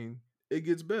gain, it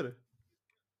gets better.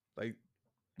 Like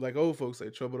like old folks say,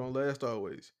 trouble don't last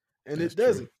always. And That's it true.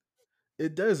 doesn't.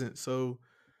 It doesn't. So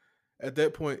at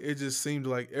that point, it just seemed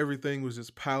like everything was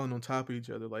just piling on top of each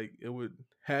other. Like it would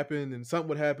happen and something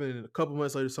would happen, and a couple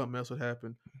months later, something else would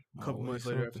happen. A couple months Always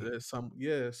later after something. that,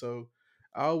 yeah. So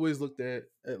I always looked at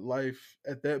life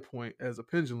at that point as a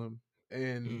pendulum.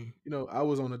 And Mm, I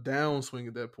was on a downswing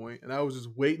at that point, and I was just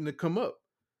waiting to come up.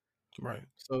 right.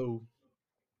 So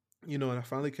and I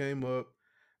finally came up.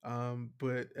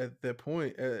 But at that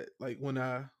point, like when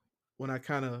I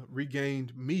kind of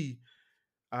regained me,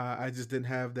 I just didn't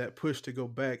have that push to go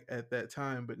back at that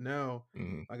time. But now,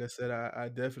 Hmm. like I said, I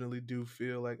definitely do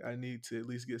feel like I need to at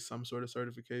least get some sort of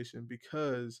certification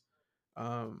because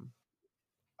um,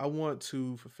 I want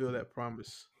to fulfill that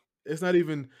promise. It's not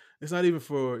even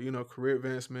for career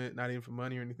advancement, not even for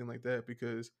money or anything like that.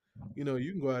 Because you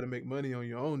can go out and make money on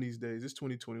your own these days. It's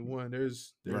 2021.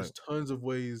 There's Right. tons of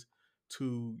ways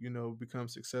to become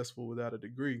successful without a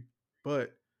degree.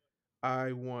 But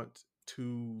I want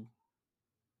to,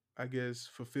 I guess,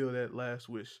 fulfill that last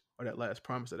wish or that last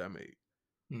promise that I made.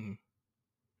 Hmm.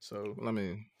 So, Well, I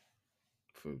mean,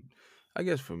 for I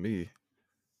guess for me,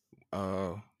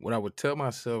 what I would tell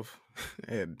myself,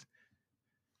 and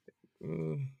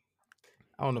mm,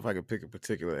 I don't know if I could pick a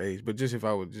particular age, but just if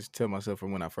I would just tell myself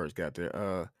from when I first got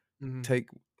there, mhm, take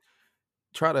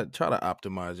try to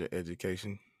optimize your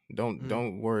education. Don't mhm,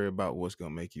 don't worry about what's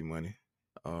gonna make you money.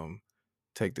 Um,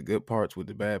 take the good parts with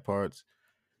the bad parts.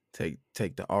 Take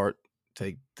the art,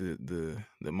 take the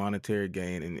monetary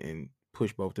gain, and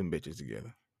push both them bitches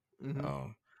together. mhm,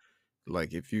 Um,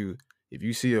 like if you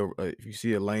see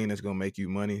a lane that's gonna make you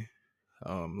money,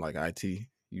 like IT,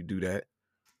 you do that.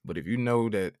 But if you know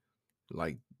that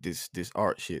like this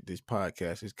art shit, this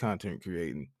podcast, this content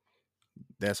creating,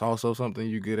 that's also something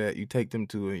you good at. You take them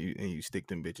two and you stick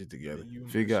them bitches together. and you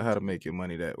Figure merge out the how to two. make your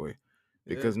money that way.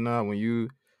 Yeah, Because now when you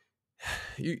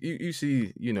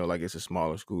see, like it's a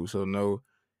smaller school, so no,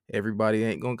 everybody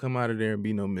ain't gonna come out of there and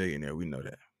be no millionaire. We know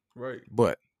that. right.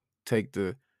 But take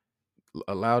the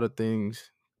allow the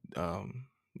things, um,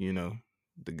 you know,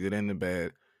 the good and the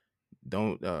bad.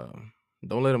 Don't uh,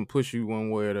 don't let them push you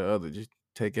one way or the other. Just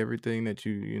take everything that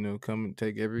come and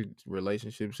take every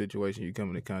relationship situation you come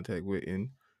into contact with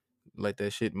and let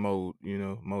that shit mold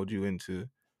you into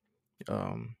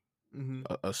um Mhm.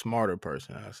 a smarter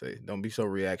person. I say, don't be so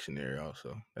reactionary.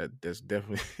 Also, that's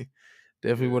definitely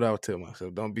definitely Yeah. what I would tell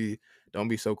myself. Don't be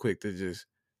so quick to just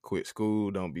quit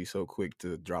school. Don't be so quick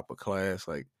to drop a class.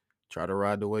 Like, try to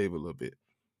ride the wave a little bit.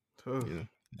 You Tough. know,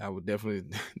 I would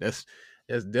definitely.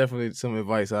 That's definitely some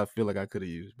advice I feel like I could have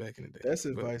used back in the day. That's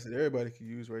But advice that everybody could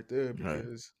use right there right,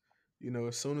 because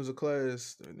as soon as a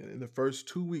class in the first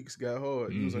 2 weeks got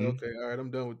hard, you was like, Mm-hmm. okay, all right,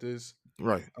 I'm done with this.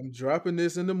 Right. I'm dropping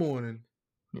this in the morning.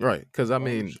 Right. Because I Oh,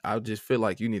 mean, I just feel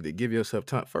like you need to give yourself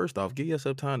time. First off, give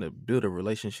yourself time to build a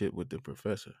relationship with the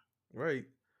professor. right.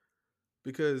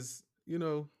 Because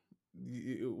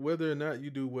whether or not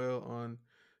you do well on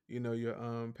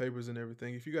your papers and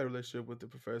everything, if you got a relationship with the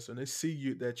professor and they see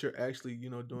you that you're actually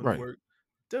doing the Right. work,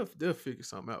 they'll figure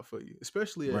something out for you,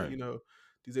 especially at Right.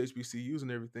 these HBCUs and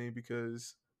everything,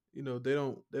 because they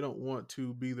don't want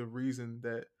to be the reason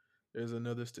that there's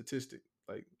another statistic,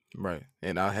 like. Right.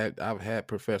 And I've had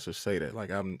professors say that.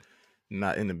 Like, I'm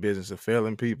not in the business of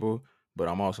failing people, but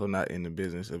I'm also not in the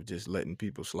business of just letting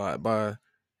people slide by.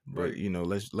 But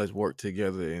Right. let's work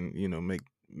together and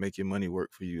make your money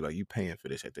work for you. Like, you paying for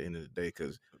this at the end of the day.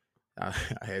 Because I,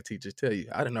 I had teachers tell you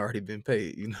I didn't already been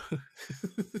paid.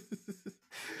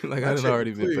 Like, I My didn't check done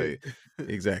already been cleared. paid.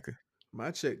 Exactly.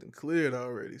 My check done cleared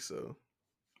already, so.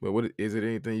 But what is it?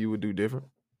 Anything you would do different?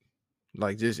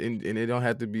 Like, just and it don't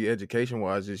have to be education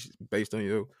wise. Just based on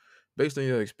your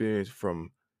experience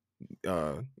from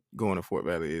uh going to Fort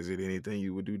Valley, is it anything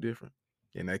you would do different?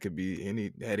 And that could be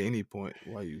at any point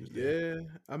while you was there. Yeah,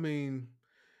 I mean,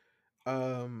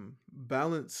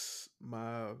 balance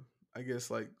my, I guess,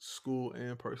 like school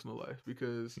and personal life,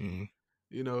 because Hmm.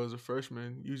 as a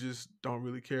freshman you just don't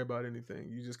really care about anything.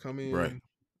 You just come Right. in,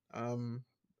 I'm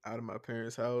out of my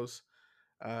parents' house.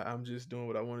 I'm just doing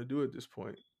what I want to do at this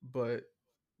point, but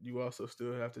you also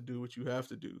still have to do what you have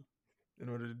to do in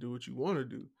order to do what you want to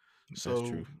do. That's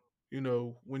true.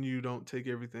 So when you don't take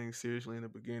everything seriously in the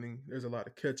beginning, there's a lot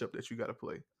of catch up that you got to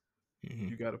play. Hmm.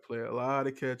 You got to play a lot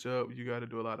of catch up. You got to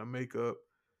do a lot of makeup,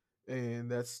 and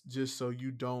that's just so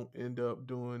you don't end up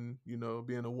doing,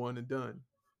 being a one and done.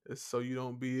 It's so you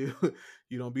don't be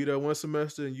you don't be there one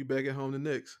semester and you back at home the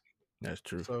next. That's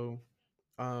true. So,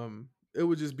 it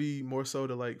would just be more so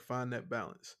to like find that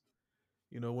balance.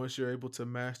 Once you're able to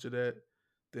master that,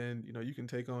 then you can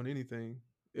take on anything.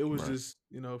 It was Right. just,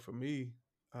 for me,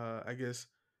 I guess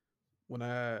when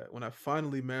I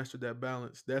finally mastered that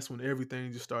balance, that's when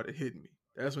everything just started hitting me.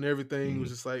 That's when everything was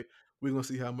Hmm. just like, we're gonna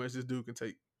see how much this dude can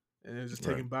take. And it was just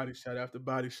Right. taking body shot after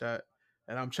body shot.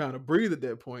 And I'm trying to breathe at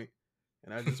that point.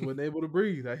 And I just wasn't able to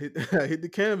breathe. I hit I hit the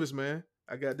canvas, man.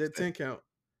 I got that 10 count.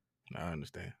 I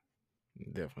understand.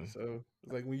 Definitely. So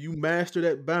it's like when you master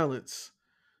that balance,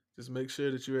 just make sure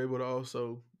that you're able to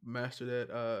also master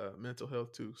that mental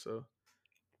health too. So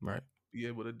Right. be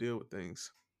able to deal with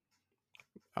things.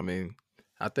 I mean,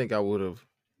 I think I would have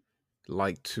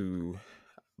liked to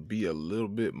be a little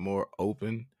bit more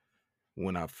open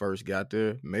when I first got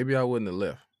there. Maybe I wouldn't have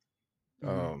left.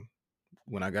 Hmm.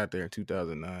 When I got there in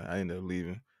 2009, I ended up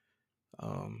leaving.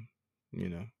 Um, you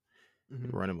know, Hmm.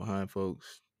 running behind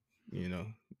folks, you know,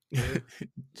 Yeah.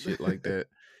 shit like that.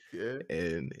 Yeah.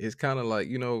 And it's kind of like,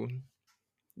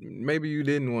 maybe you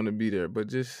didn't want to be there, but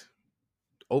just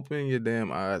open your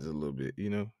damn eyes a little bit,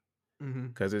 Hmm.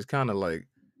 because it's kind of like,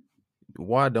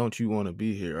 why don't you want to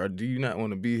be here? Or do you not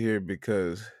want to be here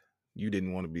because you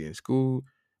didn't want to be in school?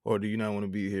 Or do you not want to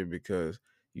be here because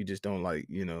you just don't like,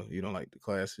 you don't like the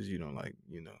classes, you don't like,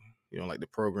 you don't like the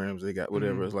programs they got,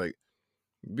 whatever. Hmm. It's like,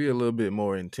 be a little bit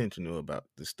more intentional about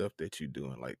the stuff that you're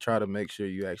doing. Like, try to make sure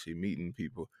you actually meeting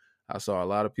people. I saw a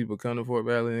lot of people come to Fort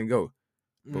Valley and go,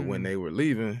 but when Mm. they were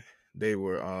leaving, they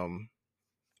weren't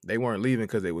leaving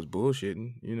because they was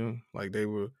bullshitting. Like they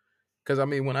were. Because I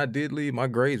mean, when I did leave, my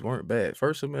grades weren't bad.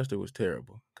 First semester was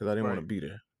terrible because I didn't want to Right. be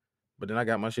there. But then I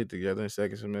got my shit together in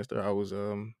second semester. I was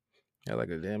had like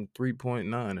a damn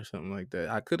 3.9 or something like that.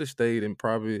 I could have stayed and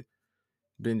probably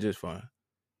been just fine.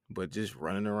 But just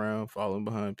running around, following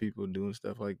behind people, doing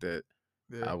stuff like that,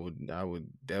 Yeah. I would.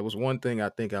 That was one thing I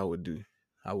think I would do. Yeah.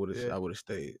 I would have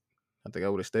stayed. I think I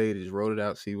would have stayed and just wrote it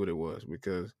out, see what it was,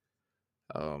 because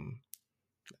um,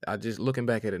 I just looking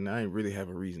back at it now, I didn't really have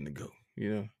a reason to go.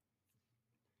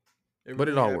 But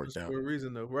it Everything all happens worked out. for a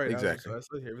reason, though. Right. I was just Exactly. about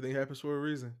to say everything happens for a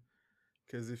reason.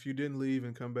 Because if you didn't leave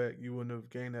and come back, you wouldn't have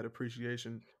gained that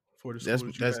appreciation for the school that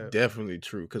you That's have. definitely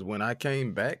true. Because when I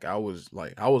came back, I was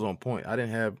on point. I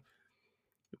didn't have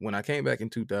when I came back in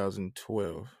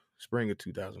 2012, spring of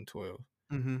 2012.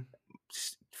 Hmm.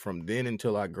 From then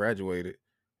until I graduated,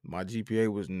 my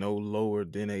GPA was no lower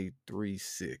than a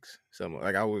 3.6. Something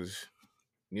like I was,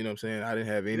 you know what I'm saying? I didn't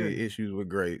have any Yeah. issues with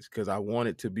grades because I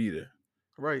wanted to be there.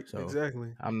 Right. So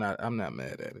Exactly. I'm not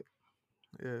mad at it.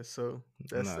 Yeah. So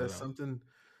that's Not at that's all. something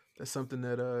that's something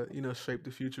that shaped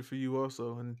the future for you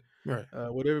also. And Right.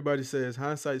 what everybody says,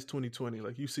 hindsight's 2020.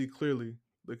 Like you see clearly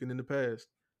looking in the past,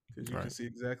 because you can Right. see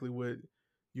exactly what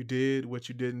you did, what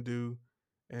you didn't do,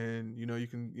 and you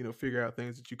can figure out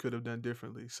things that you could have done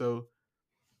differently. So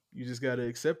you just got to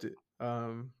accept it.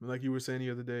 Like you were saying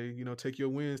the other day, take your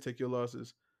wins, take your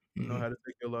losses, know Hmm. how to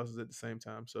take your losses at the same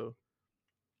time. So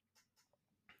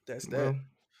that's that. Well,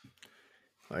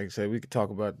 like I said, we could talk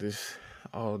about this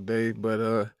all day,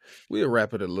 but we'll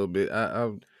wrap it a little bit.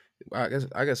 I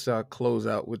guess I'll close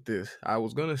out with this. I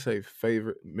was gonna say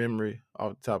favorite memory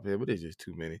off the top of it, but there's just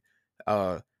too many.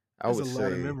 Uh, I That's a would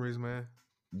lot of say, memories, man.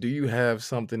 do you have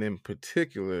something in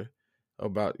particular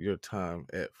about your time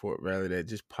at Fort Valley that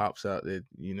just pops out that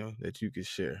that you could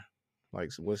share?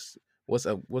 Like, what's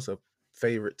a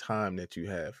favorite time that you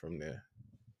have from there?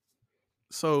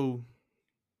 So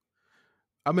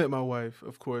I met my wife,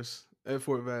 of course, at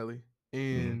Fort Valley,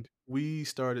 Mm, and we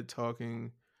started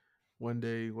talking one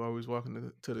day while we was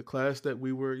walking to the class that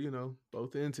we were,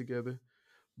 both in together.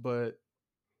 But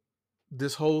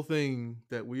this whole thing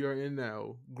that we are in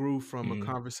now grew from a mm.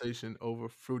 conversation over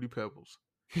Fruity Pebbles.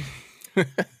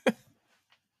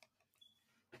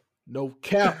 No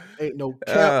cap, ain't no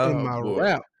cap in Oh my boy,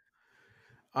 rap.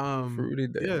 fruity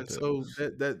Yeah, damn so pebbles.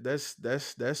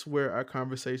 that's where our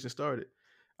conversation started.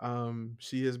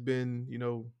 She has been,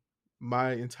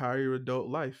 my entire adult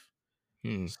life.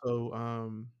 Hmm. So,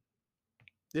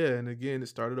 yeah, and again, it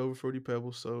started over Fruity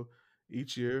Pebbles. So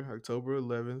each year, October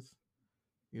 11th,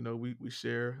 we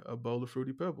share a bowl of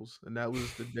Fruity Pebbles, and that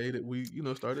was the day that we,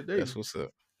 started That's dating. what's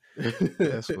up.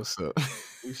 That's what's up.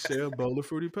 We share a bowl of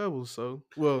Fruity Pebbles. So,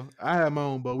 well, I have my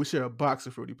own bowl. We share a box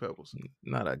of Fruity Pebbles.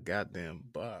 Not a goddamn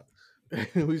box.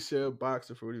 We share a box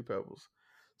of Fruity Pebbles.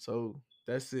 So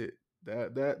that's it.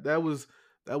 That was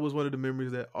one of the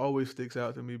memories that always sticks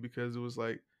out to me because it was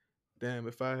like, damn,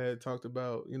 if I had talked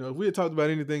about, if we had talked about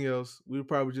anything else, we would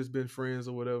probably just been friends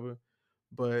or whatever.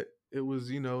 But it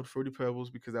was, Fruity Pebbles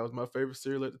because that was my favorite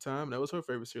cereal at the time. And that was her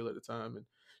favorite cereal at the time. And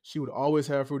she would always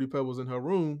have Fruity Pebbles in her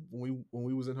room when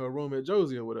we was in her room at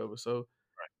Josie or whatever. So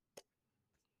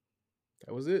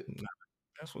that was it. Nah,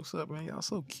 that's what's up, man. Y'all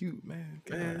so cute, man.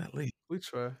 Man, Golly. we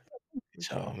try. We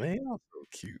Y'all, try. man, y'all so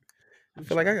cute. I We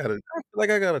feel like I try. gotta I feel like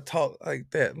I gotta talk like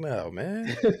that now, man.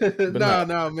 But nah,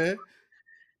 Nah, man.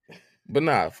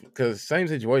 because same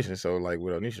situation. So like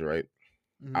with Onisha, right?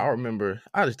 I Mhm, remember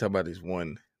I just talk about this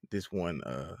one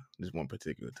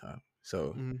particular time.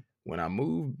 So mhm, when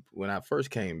I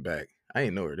first came back, I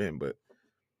didn't know her then, but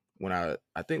when I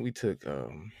think we took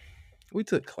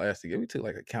class together. We took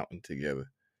like accounting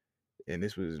together. And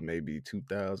this was maybe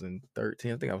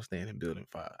 2013. I think I was staying in building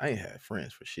 5. I ain't had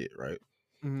friends for shit, right?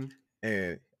 mhm.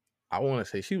 And I want to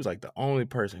say she was like the only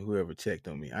person who ever checked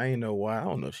on me. I ain't know why. I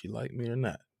don't know if she liked me or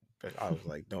not. But I was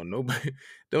like, don't nobody,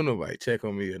 don't nobody check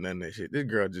on me or none of that shit. This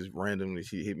girl just randomly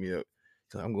she hit me up.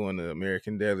 So I'm going to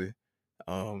American Deli.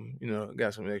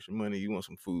 Got some extra money. You want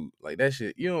some food? Like that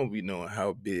shit. You don't be knowing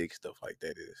how big stuff like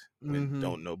that is when Mhm.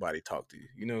 don't nobody talk to you.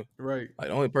 Right. Like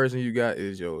the only person you got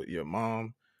is your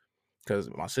mom, because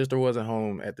my sister wasn't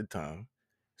home at the time.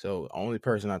 So the only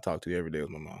person I talked to every day was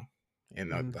my mom.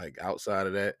 And Mhm. like outside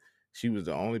of that, she was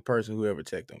the only person who ever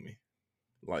checked on me.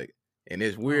 Like, and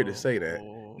it's weird to say that,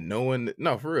 Oh.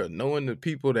 no, for real, knowing the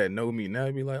people that know me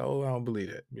now, be like, oh, I don't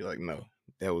believe that. Be like, no,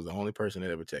 that was the only person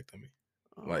that ever checked on me.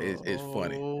 Like, it's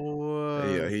funny. Yeah,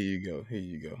 Oh. here you go, here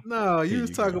you go, No, here you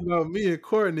was you go. talking about me and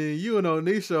Courtney, and you and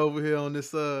Onisha over here on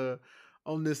this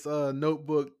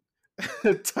notebook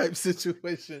type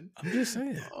situation. I'm just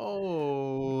saying.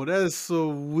 Oh, that's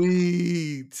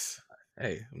sweet.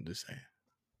 Hey, I'm just saying.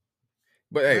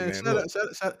 But hey, Man, man, shout look,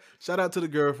 out, shout out to the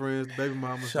girlfriends, the baby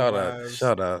mamas, the shout out, wives.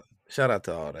 shout out, shout out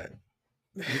to all that.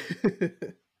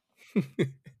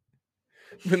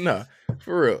 But nah,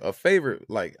 for real, a favorite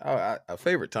a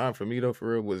favorite time for me though,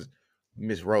 for real, was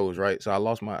Miss Rose, right? So I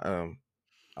lost my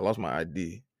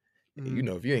ID.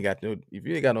 Mhm. If you ain't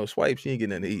got no swipes, you ain't getting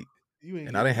nothing to eat. You ain't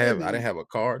And getting nothing to I didn't eat. have a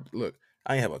car. Look,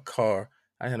 I didn't have a car.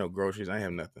 I had no groceries. I didn't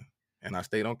have nothing. And I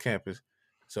stayed on campus.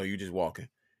 So you just walking.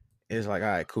 It's like, all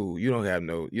right, cool. You don't have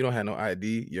no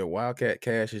ID. Your Wildcat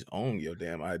Cash is on your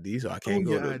damn ID. So I can't On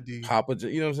go your to ID. Papa.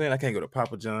 You know what I'm saying? I can't go to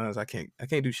Papa John's. I can't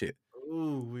do shit.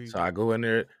 Ooh, So we. I go in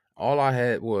there. All I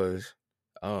had was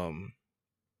um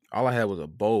all I had was a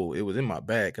bowl. It was in my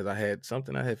bag because I had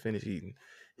something I had finished eating.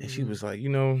 And she Mhm. was like,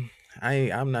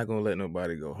 I'm not gonna let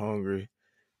nobody go hungry,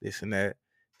 this and that.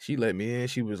 She let me in.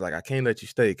 She was like, I can't let you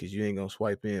stay because you ain't gonna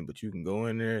swipe in, but you can go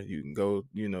in there. You can go,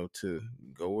 to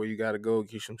go where you gotta go,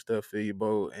 get some stuff, fill your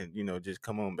bowl, and just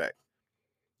come on back.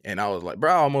 And I was like,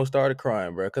 bro, I almost started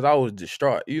crying, bro, because I was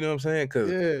distraught. You know what I'm saying?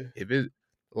 Because Yeah. if it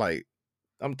like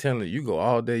I'm telling you, you go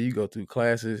all day, you go through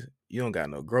classes, you don't got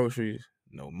no groceries,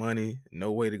 no money,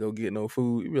 no way to go get no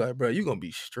food. You be like, bro, you gonna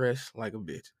be stressed like a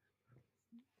bitch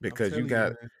I'm because you telling you,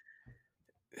 got man.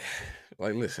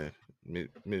 like, listen.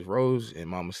 Miss Rose and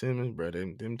Mama Simmons, bro.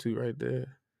 Them two right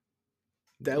there.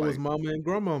 That was Like, Mama and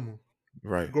Grandmama.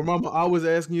 right. Grandmama always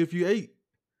asking you if you ate.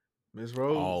 Miss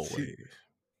Rose, Always.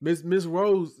 Miss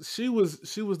Rose, she was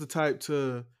the type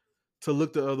to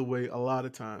look the other way a lot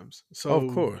of times. Of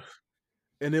So, course.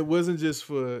 and it wasn't just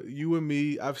for you and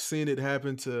me. I've seen it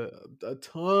happen to a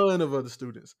ton of other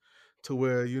students, to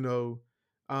where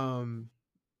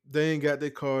they ain't got their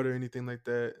card or anything like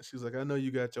that. She's like, I know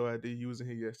you got your ID. You was in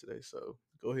here yesterday, so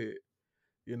go ahead.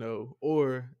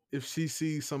 Or if she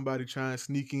sees somebody trying to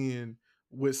sneak in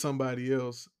with somebody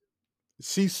else,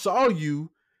 she saw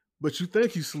you, but you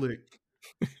think you slick.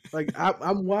 Like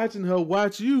I'm watching her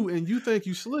watch you, and you think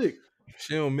you slick.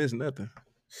 She don't miss nothing.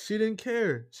 She didn't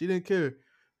care. She didn't care.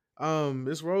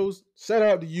 Miss Rose, shout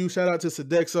out to you. Shout out to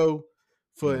Sodexo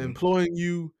for employing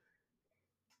you.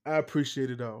 I appreciate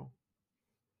it all.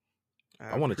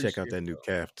 I want to check out that new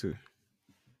calf too.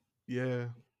 Yeah,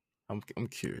 I'm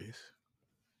curious.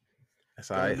 That's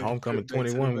all gotta right. make a Homecoming trip back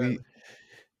to the 21. valley.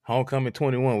 Homecoming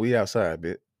 21. We outside,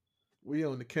 bit. We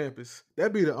on the campus.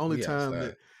 That'd be the only We time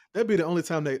outside.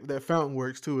 that fountain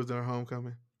works too, is during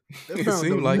homecoming. That It fountain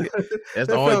seems don't like ne- it. That's that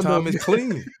the only fountain time don't- it's clean.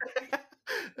 that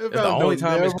That's the fountain only don't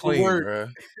time it's never clean, work. bro.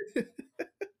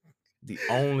 The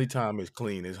only time it's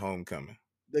clean is homecoming.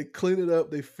 They clean it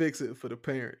up, they fix it for the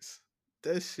parents.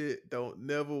 That shit don't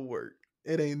never work.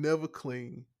 It ain't never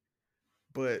clean.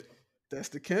 But that's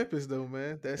the campus though,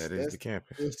 man. That is the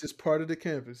campus. It's just part of the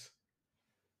campus.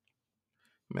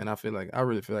 Man, I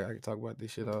really feel like I can talk about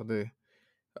this shit all day.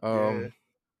 Yeah.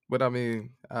 But I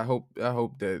mean, I hope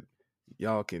that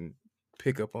y'all can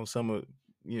pick up on some of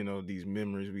these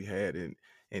memories we had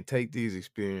and take these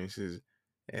experiences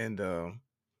and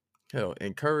hell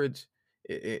encourage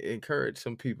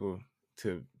some people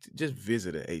to just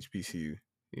visit a HBCU.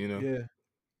 Yeah.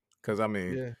 Because I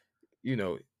mean,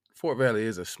 Yeah. Fort Valley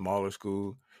is a smaller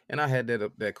school, and I had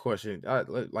that question.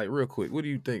 Like real quick, what do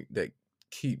you think that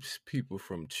keeps people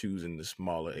from choosing the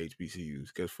smaller HBCUs?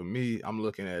 Because for me, I'm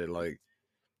looking at it like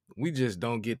we just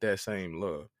don't get that same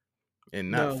love,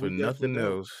 and No, we definitely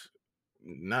don't.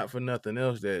 not for nothing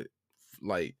else. That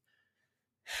like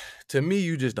to me,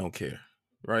 you just don't care,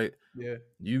 right? Yeah.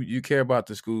 You care about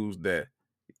the schools that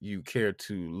you care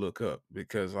to look up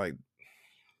because like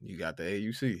you got the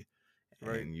AUC.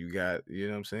 Right. And you got,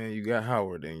 what I'm saying? You got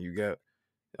Howard and you got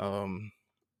Hampton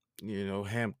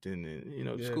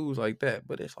and schools like that.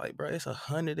 But it's like, bro, it's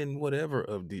 100 and whatever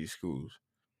of these schools.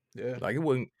 Yeah. Like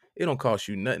it don't cost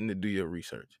you nothing to do your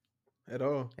research. At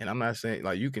all. And I'm not saying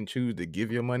like you can choose to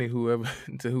give your money whoever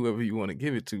you want to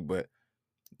give it to, but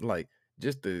like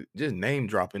just name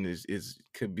dropping is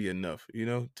could be enough,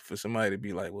 for somebody to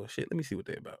be like, well shit, let me see what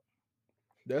they're about.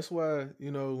 That's why,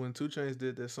 when 2 Chainz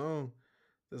did that song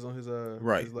that's on his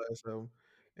Right. his last album,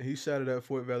 and he shouted out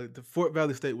Fort Valley. The Fort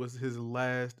Valley State was his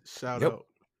last shout Yep. out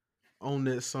on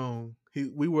that song.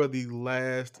 We were the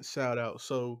last shout out.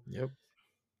 So Yep.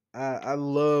 I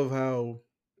love how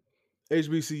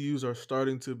HBCUs are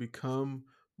starting to become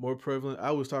more prevalent.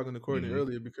 I was talking to Courtney Mhm.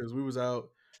 earlier because we was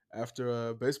out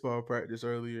after baseball practice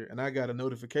earlier, and I got a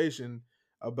notification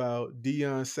about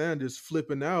Deion Sanders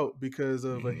flipping out because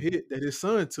of a Mhm. hit that his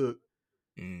son took.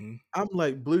 Mhm. I'm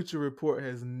like, Bleacher Report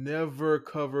has never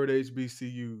covered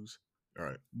HBCUs.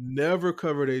 Right. Never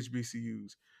covered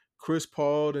HBCUs. Chris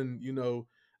Paul and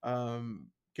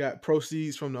got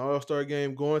proceeds from the All-Star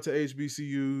game going to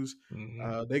HBCUs.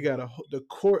 Mhm. They got the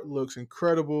court looks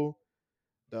incredible.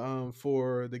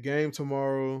 For the game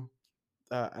tomorrow,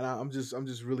 and I'm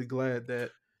just really glad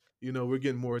that we're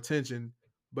getting more attention.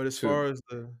 But as far as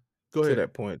go to ahead.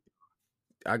 that point,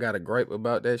 I got a gripe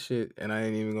about that shit, and I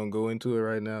ain't even gonna go into it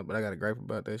right now. But I got a gripe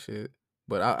about that shit.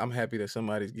 But I'm happy that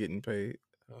somebody's getting paid.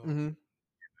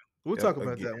 We'll talk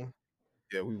about again. that one.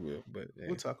 Yeah, we will. But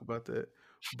We'll talk about that.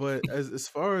 But as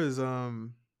far as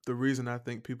the reason I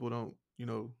think people don't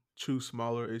choose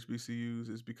smaller HBCUs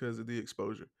is because of the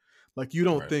exposure. Like you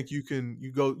don't right. think you can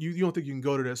you don't think you can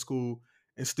go to that school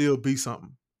and still be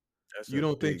something. That's You a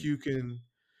don't think big. you can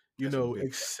That's a big.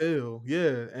 excel.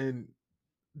 Yeah, and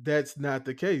that's not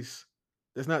the case.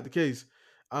 That's not the case.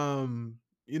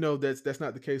 That's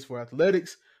not the case for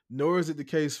athletics, nor is it the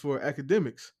case for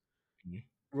academics. Mhm.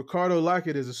 Ricardo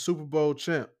Lockett is a Super Bowl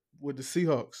champ with the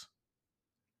Seahawks.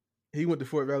 He went to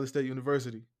Fort Valley State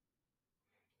University.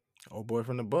 Old boy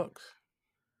from the Bucks.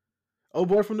 Oh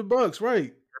boy from the Bucks,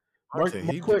 right?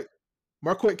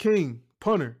 Marquette King,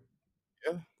 punter.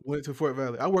 Yeah. Went to Fort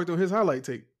Valley. I worked on his highlight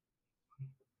tape.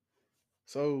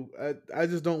 So I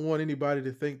just don't want anybody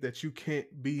to think that you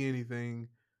can't be anything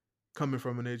coming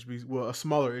from a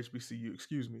smaller HBCU,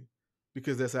 excuse me,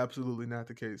 because that's absolutely not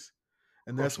the case.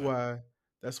 And that's why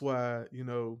That's why,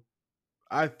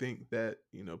 I think that,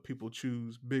 people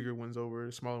choose bigger ones over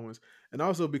smaller ones. And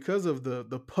also because of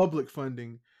the public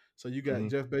funding. So you got Mhm.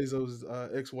 Jeff Bezos'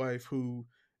 ex-wife who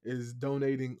is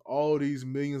donating all these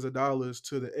millions of dollars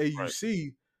to the Right.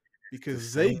 AUC The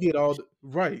because they same get all the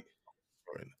right.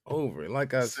 over and over.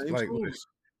 Like Same like, schools.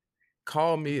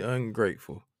 call me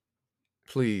ungrateful,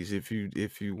 please, if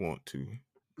you want to,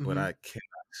 but Hmm. I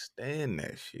cannot stand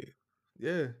that shit.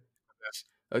 Yeah. That's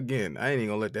again, I ain't even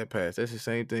gonna let that pass. That's the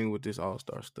same thing with this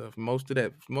All-Star stuff. Most of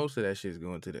that shit's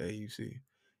going to the AUC.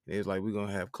 And it's like we're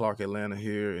gonna have Clark Atlanta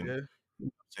here and Yeah.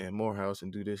 saying Morehouse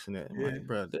and do this and that. I'm Yeah. like,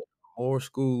 bro, there's more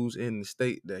schools in the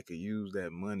state that could use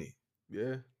that money.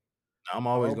 Yeah. I'm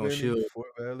always gonna Albany, shield.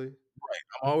 Fort Valley.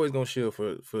 I'm always gonna shield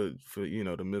for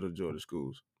the middle Georgia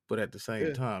schools. But at the same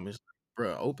Yeah. time, it's like,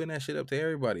 bro, open that shit up to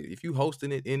everybody. If you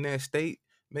hosting it in that state,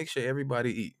 make sure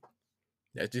everybody eat.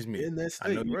 That's just me. In that I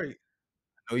know state, you right.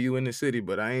 know you in the city,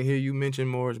 but I ain't hear you mention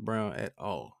Morris Brown at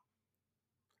all.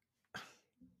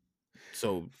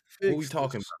 So what we Fix the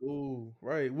talking school.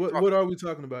 Right. What about? what are we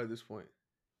talking about at this point?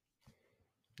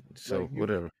 So Like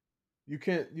whatever. you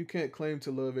can't claim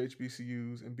to love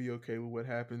HBCUs and be okay with what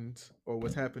happens or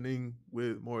what's happening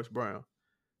with Morris Brown.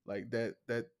 Like that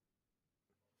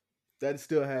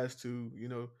still has to,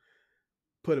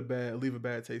 leave a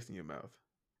bad taste in your mouth.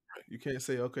 You can't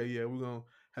say, okay, yeah, we're gonna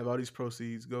have all these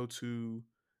proceeds go to,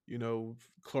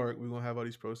 Clark. We're gonna have all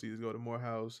these proceeds go to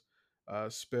Morehouse,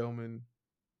 Spelman,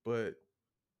 but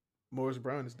Morris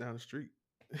Brown is down the street.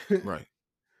 Right.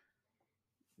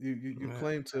 You Man,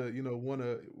 claim to want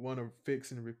to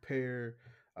fix and repair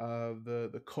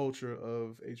the culture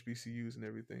of HBCUs and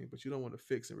everything, but you don't want to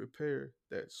fix and repair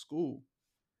that school.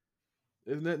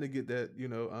 There's nothing to get that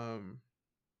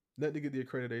nothing to get the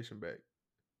accreditation back.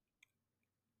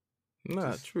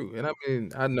 not Just true. And I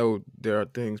mean, I know there are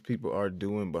things people are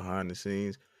doing behind the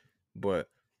scenes, but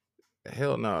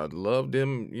hell no, love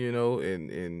them,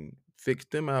 and fix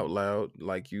them out loud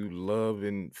like you love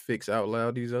and fix out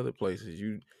loud these other places.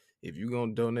 If you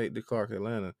gonna donate to Clark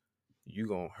Atlanta, you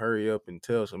gonna hurry up and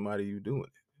tell somebody you doing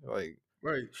it. Like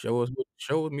right,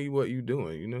 show me what you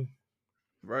doing.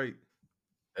 right.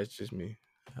 That's just me.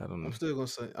 I don't I'm know. still gonna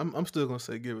say I'm still gonna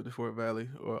say give it to Fort Valley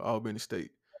or Albany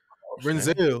State. Oh,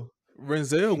 same.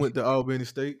 Renzel went to Albany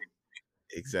State.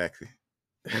 Exactly.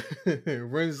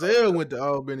 Renzel went to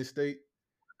Albany State.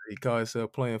 He called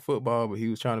himself playing football, but he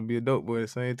was trying to be a dope boy at the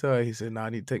same time. He said, "Nah, I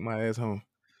need to take my ass home."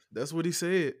 That's what he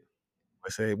said. I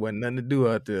said, "It wasn't nothing to do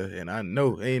out there," and I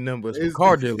know ain't nothing but some It's,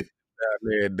 car dealers out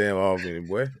there at damn Albany,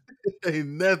 boy. ain't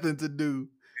nothing to do.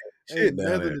 Ain't Shit down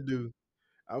nothing there. to do.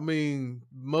 I mean,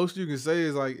 most you can say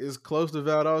is like it's close to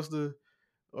Valdosta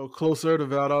or closer to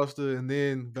Valdosta, and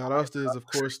then Valdosta is of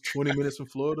course 20 minutes from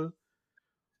Florida.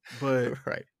 But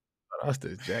Right. But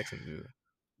Austin is Jacksonville.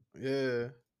 yeah,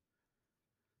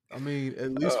 I mean,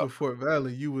 at least Uh, with Fort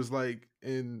Valley, you was like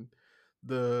in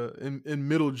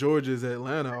middle Georgia's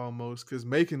Atlanta almost, because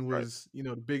Macon right. was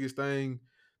the biggest thing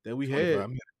that we had. 25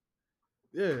 minutes.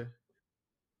 Yeah,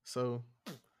 so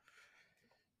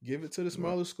give it to the But,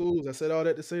 smaller schools. I said all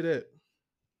that to say that.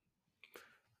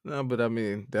 no, but I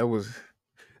mean that was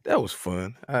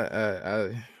fun.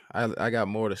 I got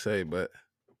more to say, but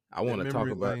I That want to talk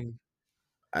memory about lane.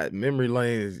 memory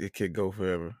lane. It could go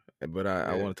forever, but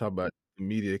I Yeah. want to talk about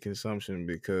media consumption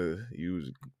because you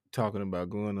was talking about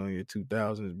going on your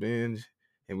 2000s binge,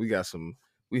 and we had some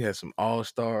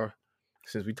all-star.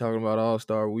 Since we talking about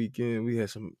all-star weekend, we had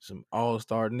some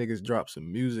all-star niggas drop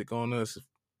some music on us a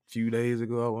few days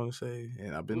ago. I want to say,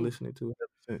 and I've been Ooh, listening to it ever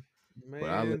since. But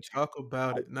I'll let man, talk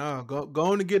about it. Nah, go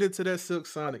on and get into that Silk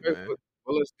Sonic, you. man.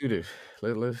 Well, let's do this.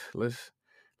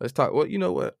 Let's talk. Well, you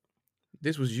know what?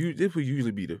 This would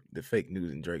usually be the fake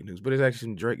news and Drake news, but it's actually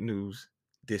some Drake news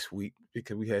this week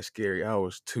because we had Scary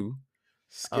Hours too.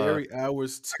 Uh, Scary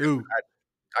Hours 2.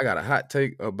 I got a hot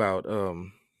take about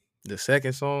the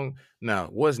second song. Now,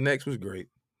 what's next was great.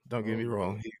 Don't get Oh me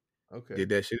wrong, Lord. he Okay. did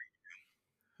that shit.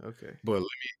 Okay. But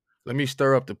let me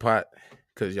stir up the pot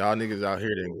because y'all niggas out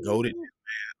here done goaded Ooh.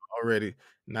 already.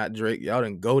 Not Drake, y'all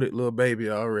done goaded Lil Baby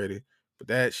already. But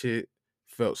that shit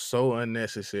felt so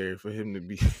unnecessary for him to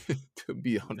be to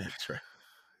be on that track.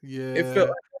 It felt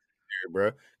Yeah.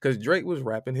 bro. Because Drake was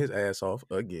rapping his ass off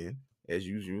again, as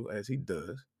usual, as he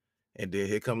does. And then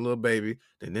here come Lil Baby,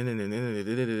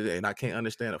 and I can't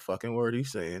understand a fucking word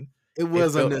he's saying. It It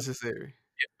was felt unnecessary.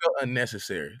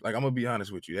 unnecessary. Like I'm gonna be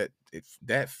honest with you,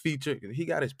 that feature, he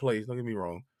got his place. Don't get me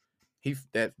wrong.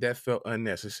 That felt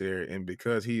unnecessary, and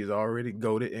because he is already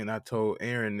goated, and I told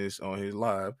Aaron this on his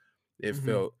live, it Mhm.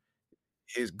 felt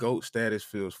his GOAT status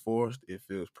feels forced. It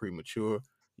feels premature.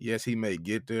 Yes, he may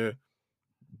get there,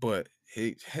 but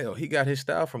he got his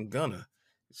style from Gunna.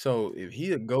 So if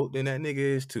he a goat, then that nigga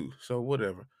is too. So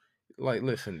whatever. Like,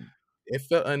 listen, it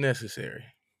felt unnecessary.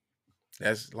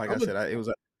 That's like I I'm a,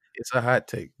 said, it's a hot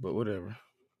take, but whatever.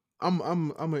 I'm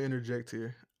gonna interject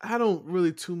here. I don't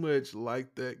really too much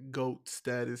like that GOAT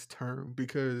status term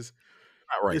because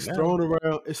Not right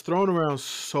now. it's thrown around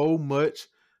so much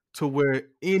to where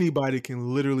anybody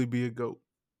can literally be a GOAT.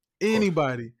 Of course.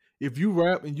 Anybody. If you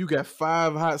rap and you got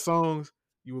 5 hot songs,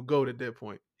 you will GOAT at that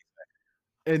point.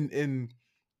 And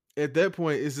at that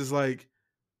point, it's just like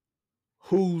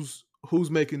who's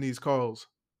making these calls?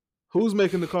 Who's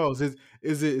making the calls? Is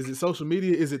it social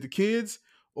media? Is it the kids?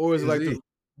 Or is it Gen like Z.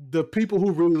 the people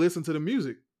who really listen to the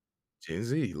music? Gen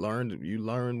Z. You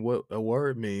learn what a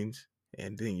word means,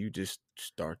 and then you just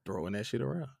start throwing that shit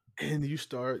around. And you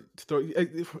start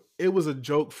it was a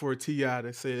joke for T.I.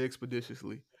 to say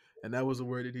expeditiously. And that was a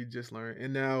word that he just learned.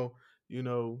 And now,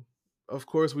 of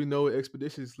course we know what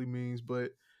expeditiously means,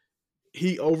 but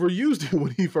he overused it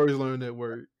when he first learned that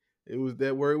word.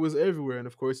 That word was everywhere, and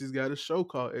of course he's got a show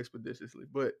called Expeditiously.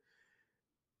 But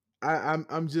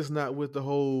I'm just not with the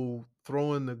whole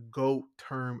throwing the GOAT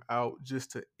term out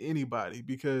just to anybody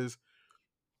because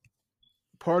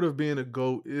part of being a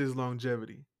GOAT is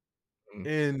longevity. Mm,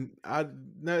 And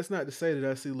that's not to say that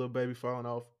I see Lil Baby falling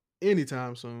off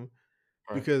anytime soon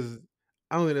right. because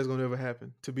I don't think that's gonna ever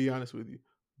happen, to be honest with you.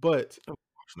 But Of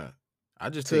course not. I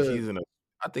just think to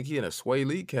I think he in a Sway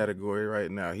Lee category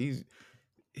right now. His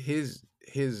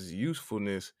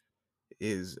usefulness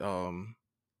is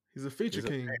he's a feature is a,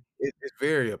 king. it's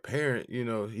very apparent.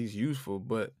 He's useful,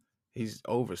 but he's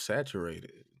oversaturated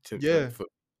Yeah, for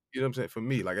you know what I'm saying. For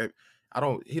me, like I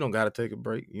don't he don't got to take a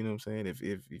break. You know what I'm saying.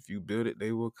 If you build it,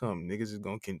 they will come. Niggas is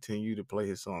gonna continue to play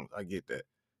his songs. I get that,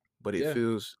 but it yeah,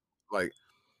 feels like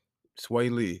Sway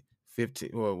Lee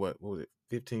 15. Well, what was it?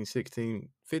 15, 16,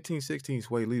 15, 16.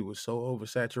 Sway Lee was so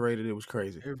oversaturated. It was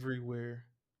crazy. everywhere.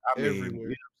 I mean,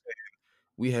 Everywhere.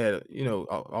 we had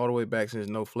all the way back since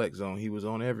No Flex Zone, he was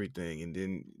on everything, and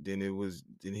then he was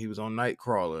on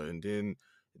Nightcrawler, and then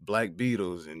Black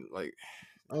Beatles, and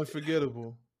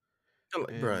Unforgettable.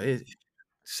 bro, And it's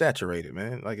saturated,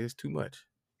 man. Like it's too much.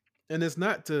 it's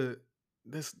not to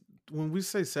this when we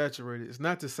say saturated, it's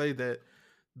not to say that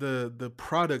the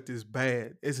product is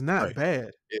bad. It's not Right?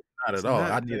 bad. It's not It's at all.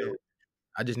 not bad.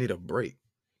 I just need a break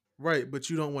Right, but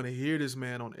you don't want to hear this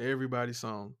man on everybody's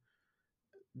song.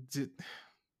 J-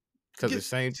 because the Get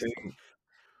same thing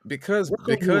because work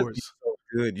on he's yours. so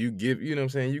good. You know what I'm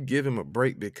saying. You give him a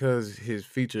break because his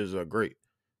features are great.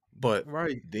 But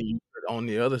Right. then on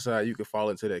the other side, you could fall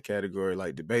into that category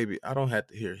like the baby. I don't have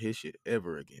to hear his shit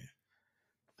ever again.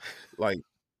 Like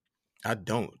I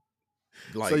don't.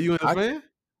 So Like you ain't a I fan?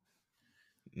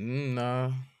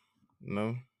 nah,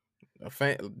 no. A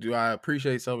fan? Do I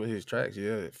appreciate some of his tracks?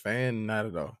 Yeah. Fan, not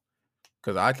at all.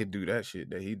 Cause I could do that shit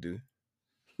that he do.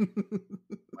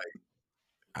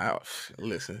 I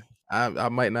listen. I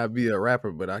might not be a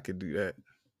rapper, but I could do that.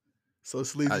 So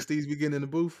Sleazy I Steve's be getting in the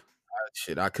booth.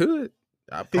 shit. I could.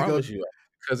 I He go promise you.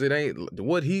 Because it ain't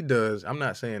what he does. I'm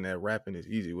not saying that rapping is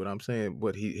easy. What I'm saying,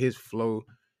 but his flow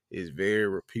is very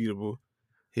repeatable.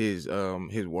 His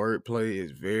wordplay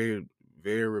is very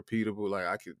very repeatable. Like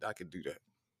I could do that.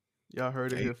 Y'all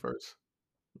heard it Hey, here first.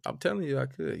 I'm telling you, I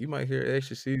could. You might hear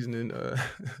extra seasoning a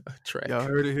Y'all track,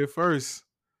 heard it here first.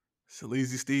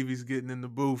 Sleazy Stevie's getting in the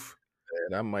booth.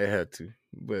 and I might have to.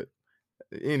 But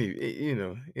at any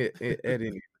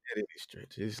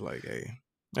stretch, it's like, hey,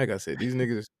 like I said, these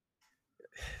niggas,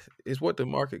 it's what the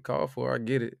market called for. I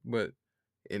get it, but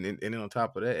and then on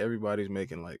top of that, everybody's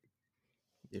making like,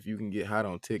 if you can get hot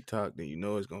on TikTok, then you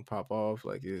know it's gonna pop off.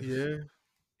 Like Yeah.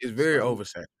 it's very Spot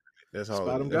oversaturated. That's all it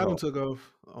Spot is. him That's got him all. took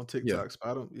off on Yeah. TikTok.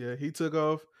 Spot him. Yeah, he took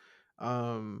off.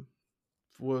 Um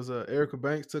was Erica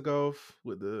Banks took off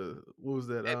with the what was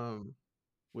that?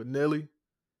 With Nelly.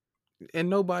 And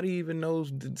nobody even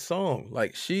knows the song.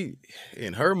 Like she,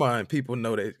 in her mind, people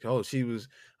know that. Oh, she was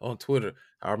on Twitter.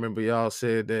 I remember y'all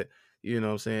said that. You know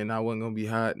what I'm saying? I wasn't gonna be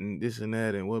hot and this and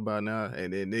that. And what about now?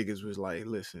 And then niggas was like,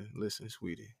 listen,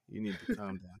 sweetie, you need to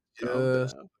calm down. Calm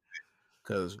Just down.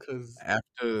 because Cause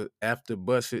after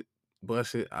bust it,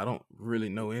 I don't really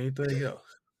know anything else.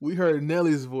 we heard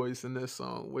Nelly's voice in that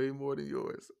song way more than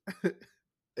yours.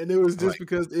 And it was just Like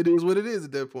because it is what it is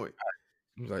at that point.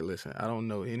 I was like, listen, I don't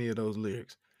know any of those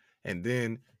lyrics. And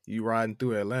then you riding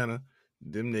through Atlanta,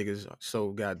 them niggas are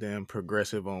so goddamn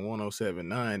progressive on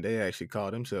 107.9, they actually call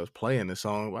themselves playing the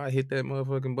song. Why I hit that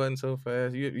motherfucking button so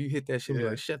fast? You hit that shit and be Yeah.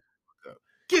 like, shut the fuck up.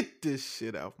 Get this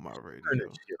shit off my Turn that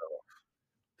radio. shit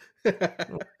off.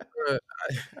 I'm like, bruh,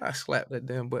 I slapped that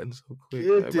damn button so quick.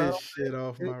 Get Like, bro, this shit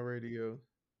off my radio.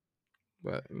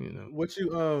 But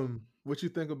What you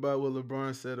think about what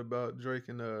LeBron said about Drake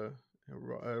and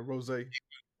Rose?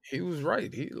 he was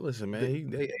right. He listen, man. They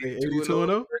They they 82 and 82 0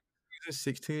 and 0.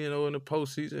 16 and 0 in the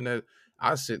postseason. That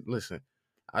I said, listen,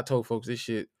 I told folks this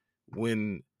shit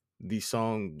when the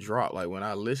song dropped. Like when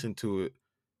I listened to it,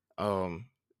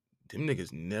 them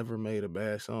niggas never made a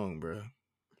bad song, bro.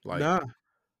 Like Nah,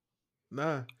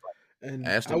 nah. And I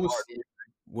Aston was Martin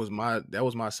was my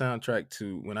soundtrack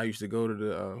to when I used to go to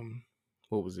the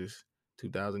what was this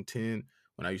 2010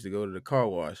 when I used to go to the car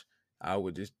wash. I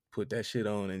would just put that shit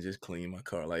on and just clean my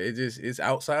car. Like it's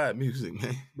outside music,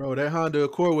 man. Bro, that Honda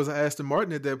Accord was an Aston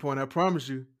Martin at that point. I promise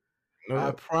you. No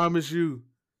I doubt. promise you.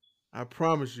 I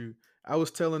promise you. I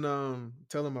was telling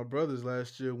my brothers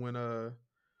last year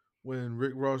when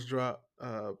Rick Ross dropped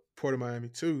Port of Miami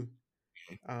 2.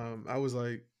 I was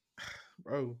like,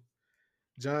 bro,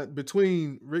 John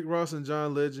between Rick Ross and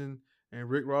John Legend and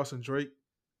Rick Ross and Drake,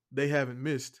 they haven't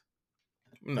missed.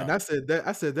 And No. I said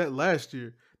that last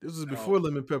year. This was No. before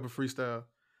Lemon Pepper Freestyle.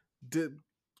 Did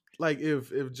like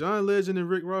if John Legend and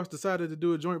Rick Ross decided to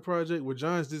do a joint project where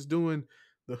John's just doing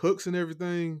the hooks and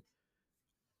everything,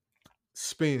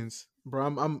 spins, bro.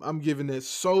 I'm giving that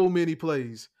so many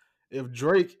plays. If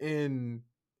Drake and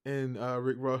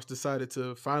Rick Ross decided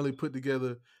to finally put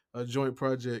together a joint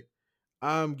project,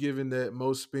 I'm giving that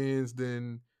most spins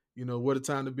than What a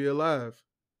Time to Be Alive,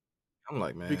 I'm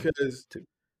like, man, because t-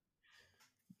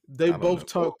 they I don't both know.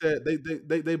 Well, talk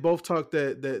that they both talk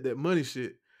that money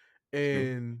shit, you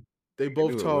and they can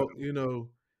both do it well. talk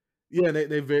yeah,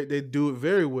 they do it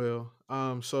very well.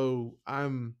 So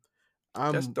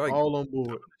That's I'm like all on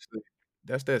board. honestly,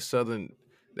 that's that southern,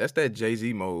 that's that Jay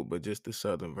Z mode, but just the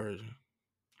southern version.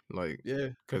 Like, Yeah,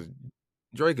 cause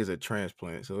Drake is a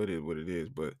transplant, so it is what it is.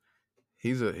 But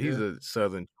he's yeah, a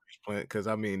southern transplant, cause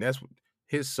I mean that's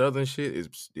his southern shit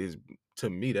is to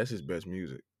me that's his best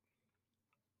music.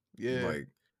 yeah. Like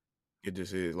it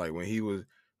just is. Like when he was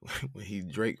when he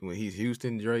Drake, when he's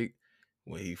Houston Drake,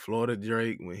 when he Florida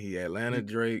Drake, when he Atlanta He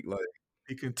Drake, like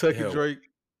he Kentucky hell, Drake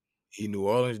he New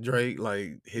Orleans Drake,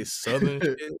 like his southern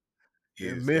shit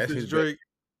and that's Memphis his best. Drake.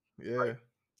 Yeah,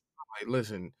 Like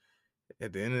listen,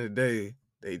 at the end of the day,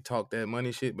 they talk that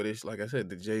money shit, but it's like I said,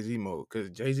 the Jay Z mode. Cause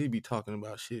Jay Z be talking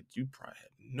about shit you probably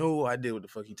have no idea what the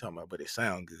fuck he talking about, but it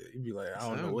sound good. You be like, it I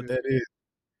don't know sound what good. that is,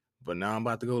 but now I'm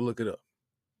about to go look it up.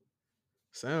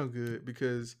 Sound good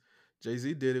because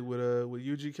Jay-Z did it with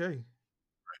UGK.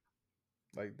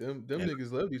 Like them And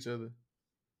niggas loved each other.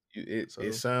 it So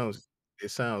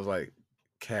sounds like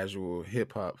casual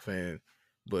hip hop fan,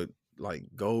 but like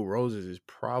Gold Roses is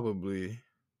probably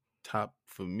top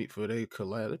for me for they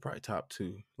collab. It's probably top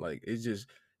two. Like it's just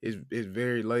it's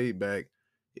very laid back.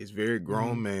 It's very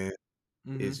grown mhm, man.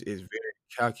 mhm, It's very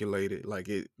calculated. Like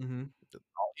it, mhm.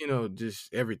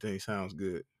 just everything sounds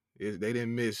good. They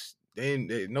didn't miss.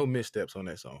 They no missteps on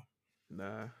that song.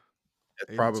 Nah, That's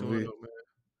 82 and probably 0, man.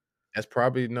 that's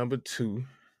probably number two.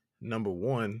 Number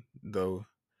one though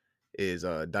is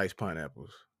Dice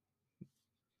Pineapples.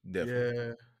 Definitely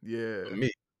Yeah, for yeah.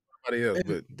 me. Nobody else, And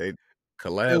but they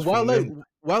and collabs from them.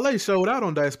 Wale showed out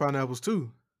on Dice Pineapples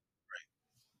too.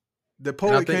 The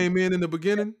And I poet think came in the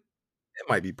beginning that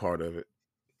might be part of it.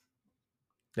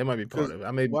 That might be part because of it.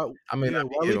 I may not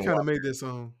be Wale giving kind of Wale. made that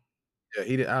song. Yeah,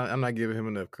 he did. I'm not giving him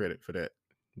enough credit for that.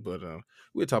 But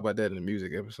we'll talk about that in the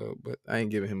music episode. But I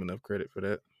ain't giving him enough credit for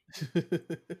that.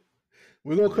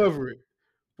 We're gonna But cover it.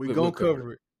 We we'll gonna cover that.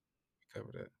 cover it. Cover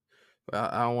that.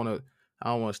 But I don't want to. I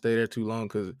don't want to stay there too long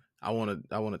because I want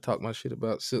to talk my shit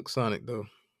about Silk Sonic though.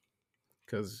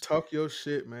 Because Talk your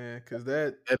shit, man. Cause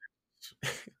that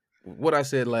what I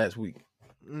said last week,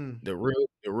 mm,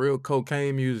 the real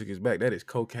cocaine music is back. That is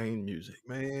cocaine music.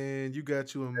 man, you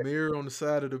got you a mirror on the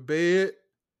side of the bed.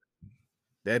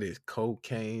 That is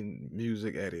cocaine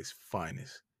music at its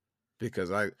finest.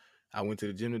 Because I went to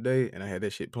the gym today and I had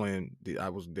that shit playing. I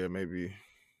was there maybe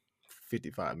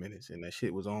 55 minutes and that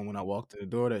shit was on when I walked in the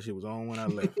door. That shit was on when I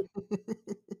left.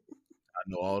 I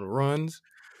know all the runs.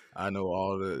 I know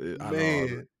all the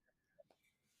Man,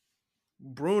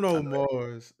 Bruno I know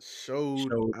Mars showed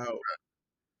showed out.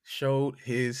 showed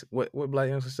his what Black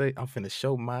Youngster say? I'm finna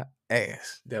show my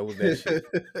ass. That was that shit.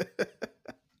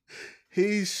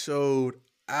 He showed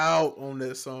out on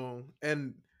that song.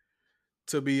 And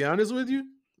to be honest with you,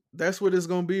 that's what it's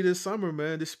gonna be this summer,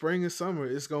 man. This spring and summer.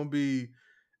 It's gonna be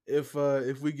if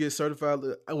we get certified.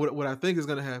 What I think is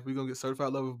gonna happen, we're gonna get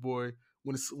certified lover boy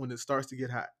when it starts to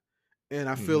get hot. And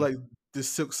I feel Hmm. like this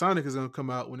Silk Sonic is gonna come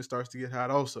out when it starts to get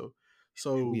hot also.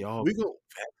 And we So all we go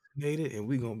vaccinated and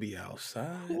we gonna be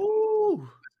outside. Ooh,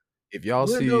 If y'all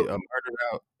see a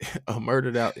a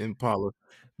murdered out Impala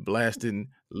blasting,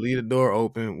 leave the door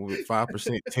open with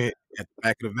 5% tent at the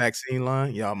back of the vaccine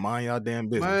line, y'all mind y'all damn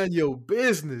business. Mind your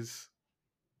business.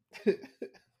 Tell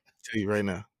you right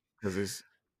now, because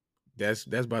that's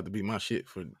about to be my shit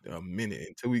for a minute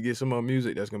until we get some more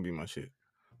music. That's gonna be my shit,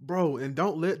 bro. And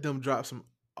don't let them drop some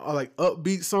like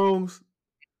upbeat songs,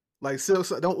 like Silk.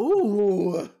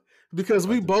 Don't because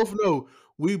we both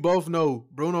know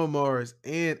Bruno Mars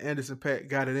and Anderson .Paak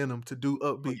got it in them to do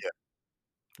upbeat.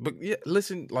 But yeah,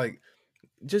 listen, like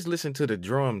just listen to the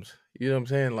drums. You know what I'm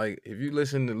saying? Like if you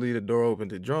listen to Leave the Door Open,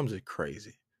 the drums are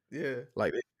crazy. Yeah,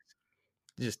 like they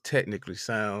just technically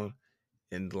sound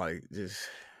and like just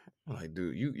like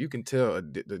dude, you can tell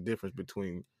the difference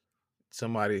between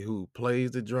somebody who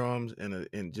plays the drums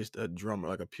and just a drummer,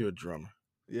 like a pure drummer.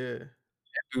 Yeah, that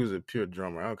dude's a pure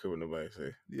drummer. I don't care what nobody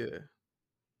say. Yeah,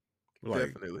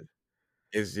 like, definitely.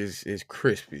 It's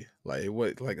crispy. Like it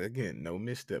was like again, no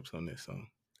missteps on this song.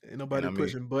 Ain't nobody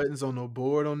pushing buttons on no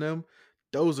board on them.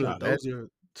 Those are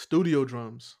studio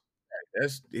drums.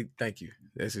 That's it. Thank you.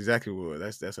 That's exactly what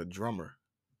that's a drummer.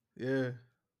 Yeah,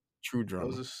 true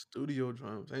drummer. Those are studio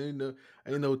drums. Ain't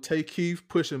no Tay Keith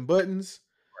pushing buttons.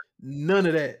 None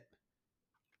of that.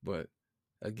 But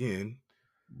again,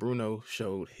 Bruno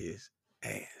showed his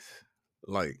ass.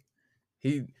 Like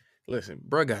listen,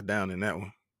 bro got down in that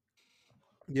one.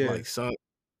 Yeah, like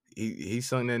he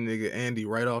sung that nigga Andy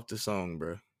right off the song,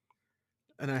 bro.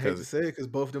 And I hate to say it because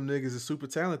both of them niggas are super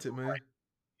talented, man.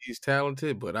 He's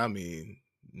talented, but I mean,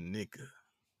 nigga.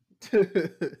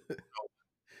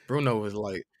 Bruno was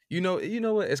like, you know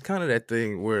what? It's kind of that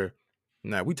thing where,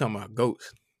 now we talking about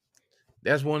goats.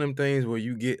 That's one of them things where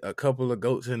you get a couple of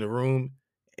goats in the room,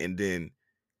 and then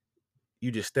you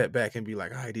just step back and be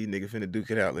like, all right, these niggas finna duke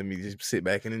it out. Let me just sit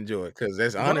back and enjoy it. Because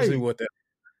that's honestly what that,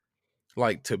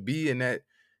 like, to be in that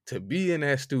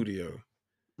studio.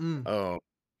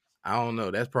 I don't know.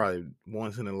 That's probably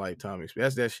once in a lifetime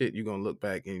experience. That's that shit you're gonna look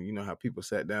back and you know how people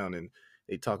sat down and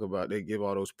they talk about, they give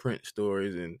all those Prince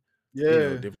stories and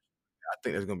different. I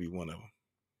think that's gonna be one of them.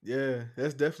 Yeah,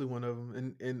 that's definitely one of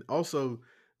them. And also,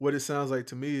 what it sounds like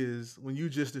to me is when you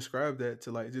just described that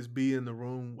to like just be in the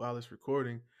room while it's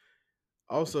recording.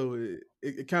 Also,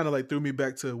 it kind of like threw me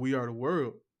back to "We Are the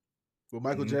World" with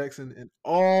Michael Jackson and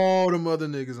all them other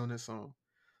niggas on that song.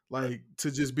 Like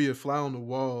to just be a fly on the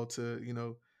wall to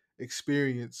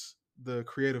experience the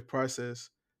creative process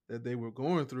that they were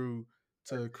going through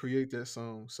to create that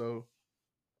song. So,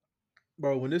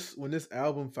 bro, when this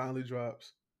album finally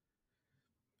drops,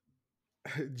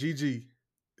 GG.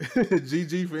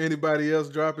 GG for anybody else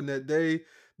dropping that day,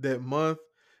 that month,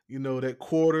 that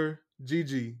quarter.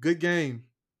 GG. Good game.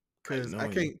 Cause I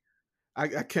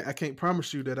can't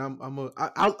promise you that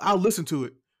I'll listen to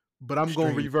it, but I'm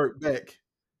gonna revert back.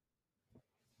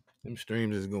 Them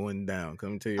streams is going down.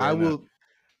 Come tell you I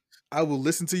will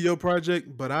listen to your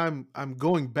project, but I'm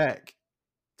going back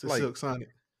to Silk Sonic.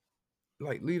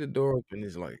 Like Leave the Door Open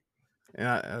is like,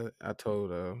 and I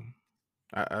told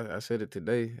I said it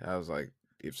today. I was like,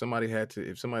 if somebody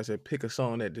said pick a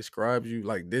song that describes you,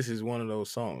 like this is one of those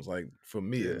songs. Like for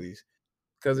me at least,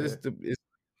 because it's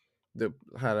the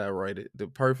how did I write it? The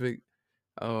perfect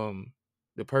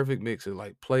mix of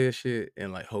like player shit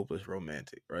and like hopeless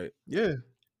romantic, right? Yeah.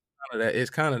 It's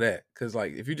kind of that. Cause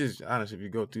like if you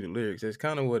go through the lyrics, that's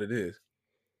kind of what it is.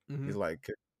 Mm-hmm. It's like,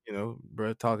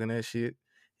 bro talking that shit,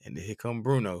 and then here come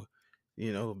Bruno,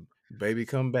 baby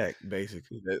come back,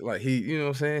 basically. Like he, you know what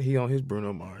I'm saying? He on his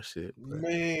Bruno Mars shit. Bro.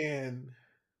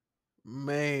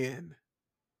 Man.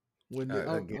 When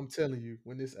I'm telling you,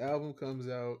 when this album comes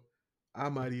out, I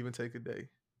might even take a day.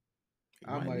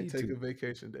 I might take a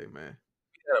vacation day, man.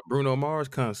 We got a Bruno Mars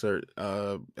concert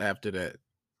after that.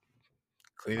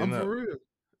 Cleaning up.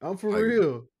 I'm for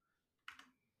real.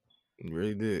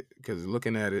 Really did. Because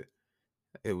looking at it,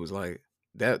 it was like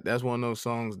that's one of those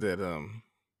songs that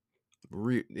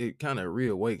it kind of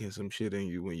reawakens some shit in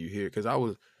you when you hear it. Because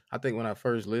I think when I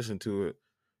first listened to it,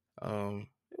 it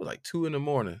was like 2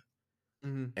 a.m.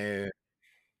 And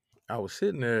I was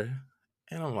sitting there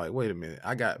and I'm like, wait a minute,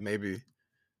 I got maybe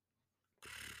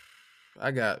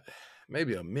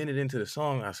a minute into the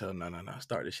song. I said, no,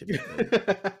 start this shit.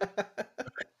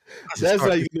 That's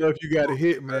how you know if you got a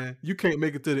hit, man. You can't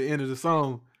make it to the end of the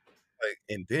song. Like,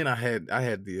 and then I had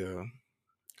the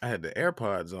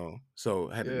AirPods on,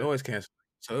 so I had the noise cancel.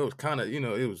 So it was kind of,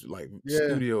 it was like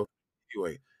studio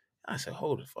anyway. I said,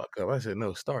 hold the fuck up. I said,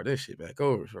 no, start this shit back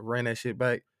over. So I ran that shit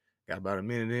back. Got about a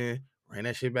minute in, ran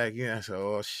that shit back in. I said,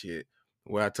 oh shit.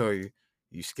 Well, I told you,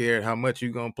 you scared how much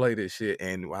you gonna play this shit.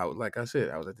 And like I said,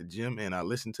 I was at the gym and I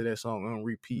listened to that song on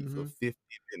repeat for 50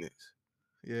 minutes.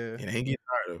 Yeah. and I ain't getting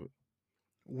tired of it.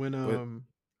 When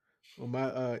But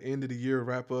my end of the year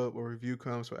wrap up or review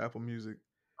comes for Apple Music,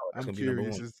 oh, that's I'm gonna be number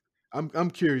curious. one.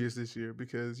 I'm curious this year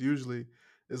because usually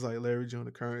it's like Larry June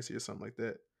the Currency or something like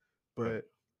that. Right. But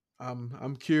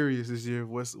I'm curious this year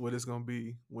what it's gonna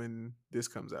be when this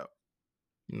comes out.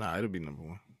 Nah, it'll be number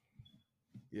one.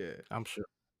 Yeah. I'm sure.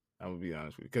 I will be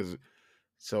honest with you, because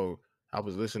so I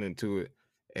was listening to it,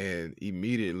 and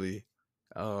immediately,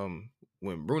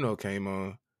 when Bruno came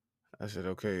on, I said,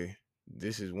 "Okay,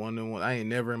 this is one to one." I ain't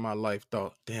never in my life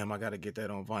thought, "Damn, I got to get that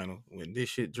on vinyl." When this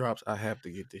shit drops, I have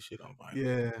to get this shit on vinyl.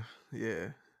 Yeah. Yeah.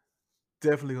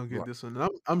 Definitely gonna get Like, this one. And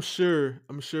I'm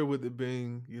sure with it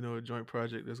being, a joint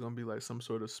project, there's gonna be like some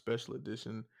sort of special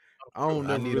edition. I don't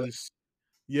I never need a really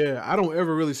Yeah, I don't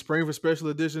ever really spring for special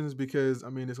editions because I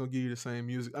mean it's gonna give you the same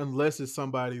music unless it's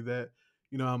somebody that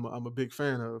I'm a big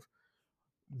fan of.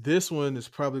 This one is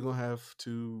probably gonna have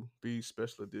to be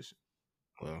special edition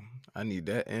well, I need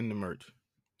that and the merch.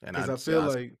 And because I I said, feel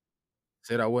like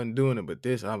I wasn't doing it, but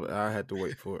this I had to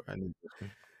wait for it. I need this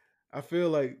one. I feel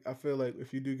like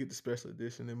if you do get the special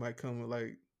edition, it might come with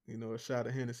like a shot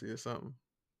of Hennessy or something.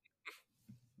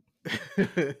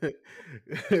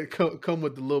 come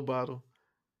with the little bottle.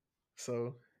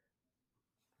 So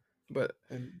But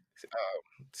and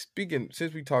speaking,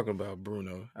 since we talking about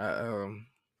Bruno,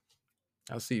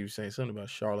 I see you saying something about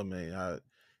Charlemagne.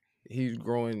 He's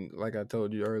growing, like I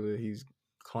told you earlier. He's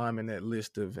climbing that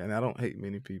list of, and I don't hate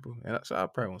many people, and so I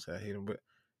probably won't say I hate him, but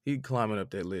he climbing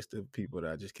up that list of people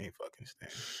that I just can't fucking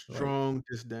stand. Like, strong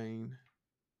disdain,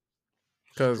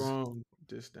 because strong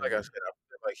like I disdain. said, I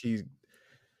feel like he's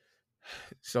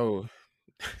so.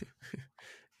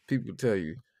 People tell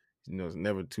you, it's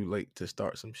never too late to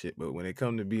start some shit, but when it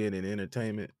comes to being in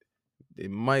entertainment, it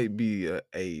might be a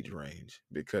age range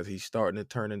because he's starting to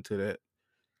turn into that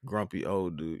grumpy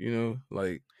old dude.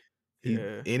 Like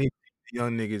Yeah, anything the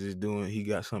young niggas is doing, he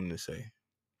got something to say.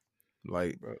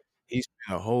 Like bro. he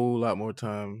spent a whole lot more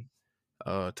time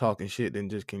talking shit than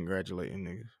just congratulating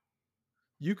niggas.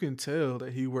 You can tell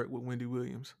that he worked with Wendy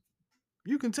Williams.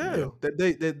 You can Yeah, tell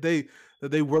that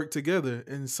they work together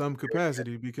in some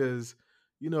capacity because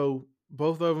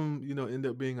both of them end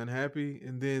up being unhappy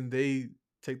and then they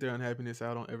take their unhappiness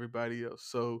out on everybody else.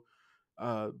 So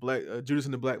Black Judas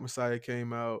and the Black Messiah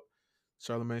came out.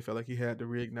 Charlemagne felt like he had to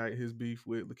reignite his beef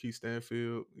with Lakeith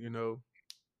Stanfield.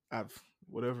 I've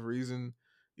whatever reason,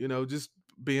 just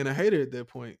being a hater at that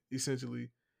point, essentially.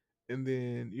 And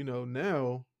then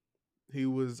now he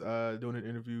was doing an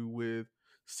interview with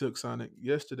Silk Sonic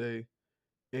yesterday,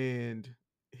 and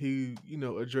he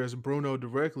addressed Bruno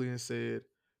directly and said,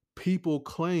 "People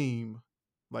claim,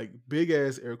 like big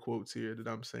ass air quotes here that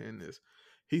I'm saying this."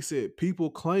 He said, "People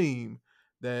claim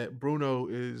that Bruno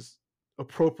is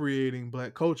appropriating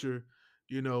Black culture,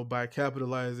 by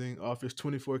capitalizing off his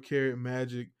 24 karat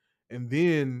magic, and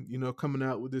then coming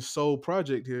out with this soul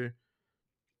project here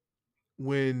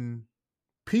when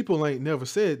people ain't never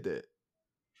said that."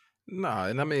 nah,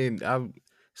 and I mean,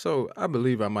 I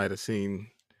believe I might have seen.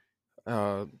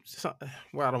 Well,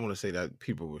 I don't want to say that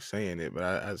people were saying it, but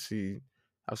I've seen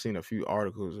a few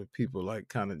articles of people like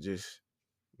kind of just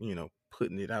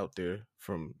putting it out there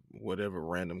from whatever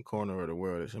random corner of the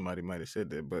world that somebody might have said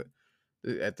that. But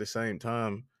at the same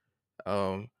time,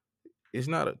 um, it's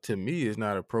not to me. It's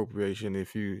not appropriation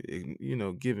if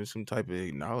giving some type of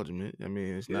acknowledgement. I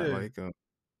mean, it's not Yeah, like,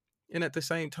 and at the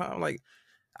same time, like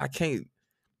I can't.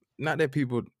 Not that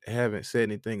people haven't said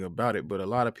anything about it, but a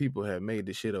lot of people have made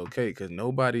the shit okay because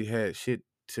nobody had shit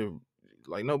to,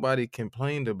 like, nobody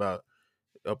complained about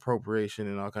appropriation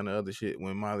and all kind of other shit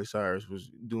when Miley Cyrus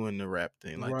was doing the rap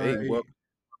thing. Like they right, welcomed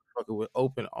her with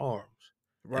open arms,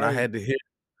 and right, I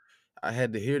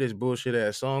had to hear this bullshit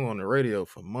ass song on the radio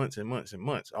for months and months and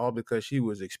months, all because she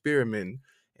was experimenting.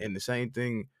 And the same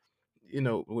thing,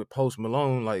 with Post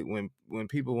Malone, like when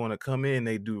people want to come in,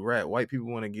 they do rap. White people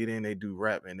want to get in, they do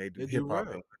rap and they do they do hip hop,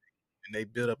 rap. and they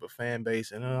build up a fan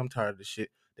base. And I'm tired of this shit.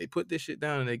 They put this shit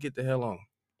down and they get the hell on.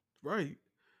 Right,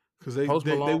 because they Post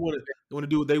they they Malone, want to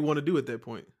do what they want to do at that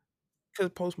point.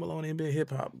 because Post Malone ain't been hip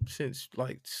hop since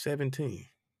like 17.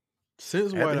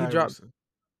 Since After White he dropped,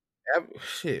 Iverson,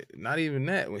 shit, not even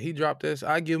that. When he dropped this,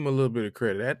 I give him a little bit of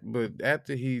credit. But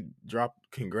after he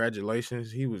dropped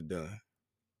Congratulations, he was done.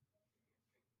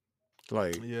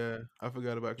 Like yeah, I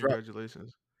forgot about drop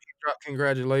Congratulations. dropped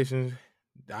Congratulations,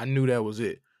 I knew that was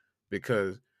it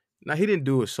because now he didn't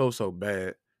do it so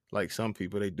bad like some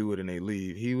people. They do it and they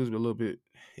leave. He was a little bit.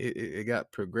 It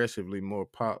got progressively more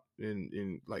pop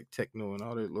in like techno and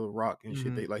all that little rock and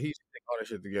shit. Hmm. He all that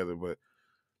shit together, but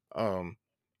um,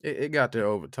 it got there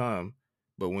over time.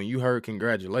 But when you heard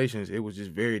congratulations, it was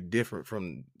just very different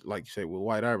from, like you said, with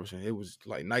White Iverson. It was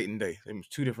like night and day. It was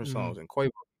two different Mhm. songs, and Quavo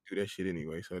do that shit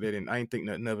anyway. So they didn't. I didn't think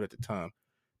nothing of it at the time.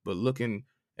 But looking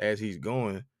as he's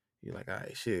going, you're like, all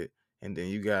right, shit. And then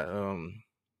you got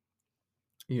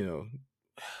you know,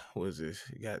 what is this?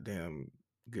 Goddamn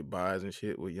goodbyes and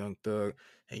shit with Young Thug,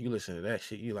 and you listen to that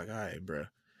shit, you like, all right, bro.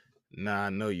 Nah, I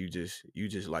know you just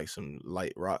like some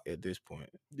light rock at this point.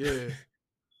 Yeah,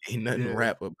 Ain't nothing yeah,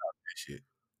 rap about that shit.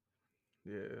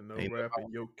 yeah. No Ain't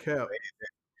rapping, yo cap,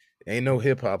 ain't no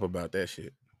hip hop about that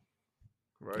shit.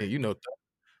 And right? you know,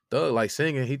 Thug like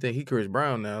singing. He think he Chris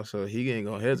Brown now, so he ain't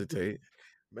gonna hesitate.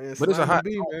 Man, But it's a Slimy hot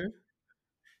B, man.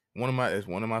 it's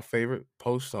one of my favorite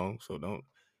Post songs. So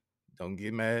don't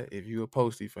get mad if you a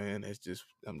Posty fan. That's just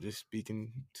I'm just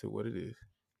speaking to what it is.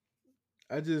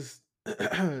 I just,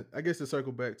 I guess to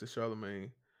circle back to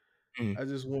Charlemagne, Mm. I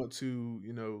just want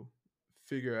to,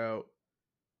 figure out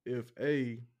if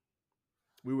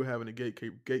we were having a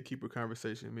gatekeeper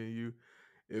conversation, me and you,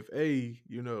 if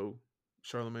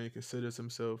Charlemagne considers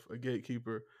himself a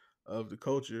gatekeeper of the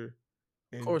culture,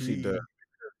 Of and course he does. B,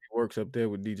 He works up there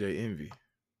with DJ Envy.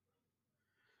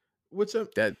 which I'm,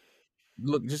 That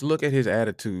just look at his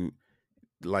attitude.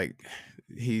 Like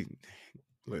he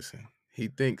listen, he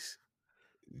thinks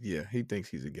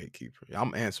he's a gatekeeper.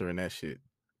 I'm answering that shit.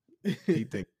 He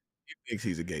think he thinks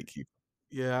he's a gatekeeper.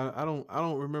 yeah, I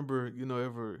don't remember,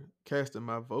 ever casting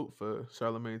my vote for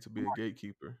Charlemagne to be a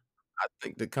gatekeeper. I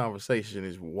think the conversation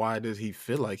is why does he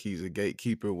feel like he's a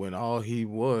gatekeeper when all he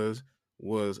was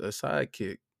a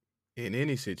sidekick in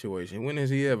any situation? When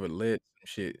has he ever led some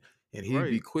shit? And he'd be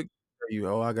Right. quick to tell you,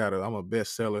 oh, I'm a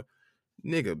bestseller.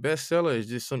 Nigga, bestseller is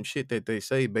just some shit that they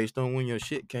say based on when your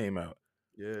shit came out.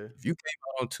 Yeah. If you came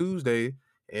out on Tuesday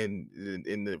and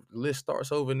the list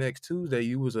starts over next Tuesday,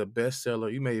 you was a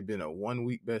bestseller. You may have been a 1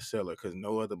 week bestseller because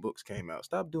no other books came out.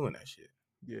 Stop doing that shit.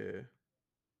 Yeah.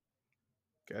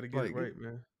 Got to get it Like, right,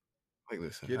 man.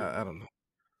 listen, Get it I right. don't know.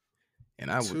 And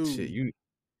I would shit Two, you.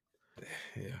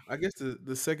 Yeah. I guess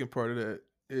the second part of that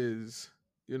is,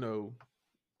 you know,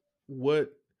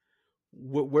 what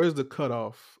where's the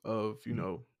cutoff of,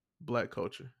 Mm. black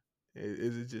culture?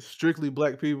 Is it just strictly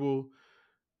black people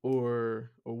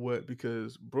or what?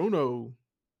 Because Bruno,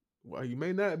 while he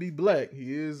may not be black,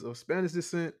 he is of Spanish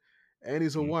descent and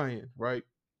he's Mm. Hawaiian, right?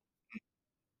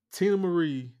 Tina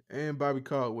Marie and Bobby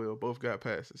Caldwell both got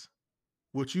passes.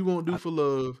 What you won't do I for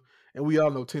love, and we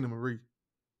all know Tina Marie.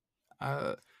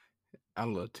 I I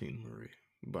love Tina Marie,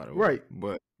 by the way. Right,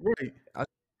 But right. I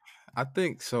I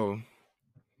think so.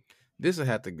 This will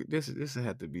have to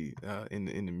be in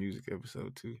the music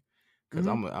episode too, because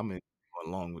Mhm. I'm in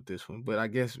along with this one. But I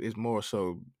guess it's more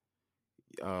so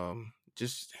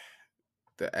just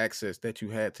the access that you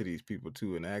had to these people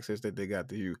too, and the access that they got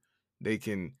to you. They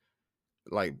can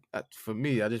like for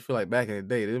me, I just feel like back in the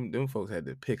day, them folks had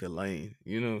to pick a lane.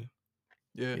 You know,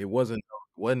 Yeah. it wasn't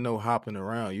no hopping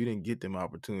around. You didn't get them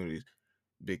opportunities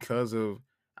because of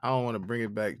I don't want to bring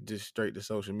it back just straight to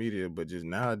social media, but just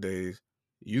nowadays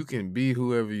you can be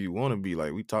whoever you want to be.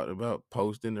 Like we talked about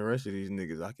posting the rest of these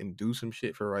niggas. I can do some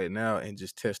shit for right now and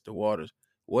just test the waters.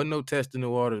 Wasn't no testing the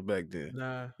waters back then.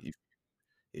 Nah. If,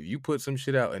 if you put some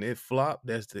shit out and it flop,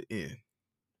 that's the end.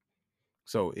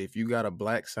 So if you got a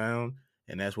black sound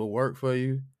and that's what worked for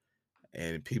you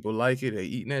and people like it, they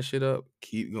eating that shit up,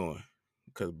 keep going.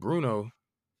 Cause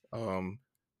um,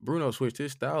 Bruno switched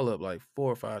his style up like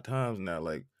 4 or 5 times now.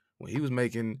 Like when he was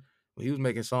making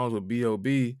songs with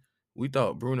B.O.B., we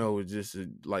thought Bruno was just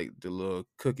like the little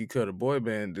cookie cutter boy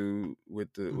band dude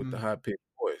with the Mhm. high pitched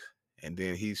voice, and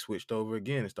then he switched over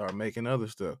again and started making other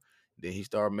stuff. Then he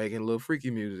started making little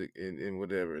freaky music and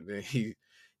whatever. Then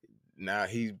now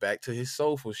he's back to his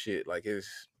soulful shit.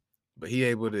 But he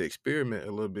able to experiment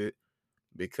a little bit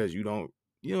because you don't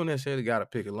necessarily got to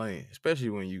pick a lane, especially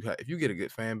when if you get a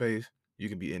good fan base, you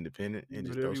can be independent You and do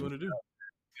just whatever throw you some. want to do. You know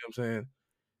what I'm saying?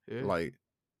 Yeah. Like,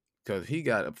 because he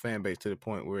got a fan base to the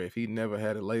point where if he never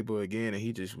had a label again and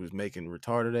he just was making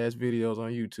retarded ass videos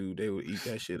on YouTube, they would eat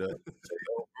that shit up. Say,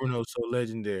 "Oh, Bruno's so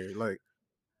legendary." Like,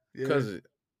 Yeah. because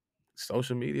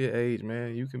social media age,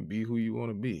 man, you can be who you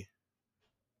want to be.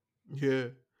 Yeah.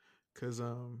 Cause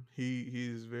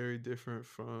he's very different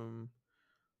from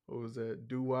what was that?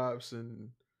 Doo wops and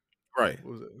Right.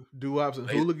 what was it? Doo wops and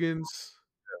Lazy. hooligans.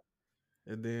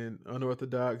 And then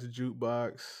Unorthodox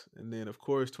Jukebox, and then of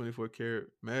course 24 Karat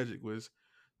Magic was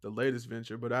the latest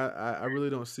venture. But I really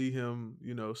don't see him,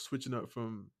 switching up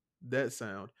from that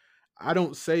sound. I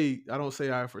don't say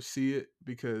I foresee it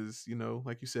because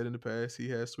like you said in the past, he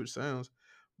has switched sounds.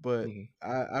 But Mhm.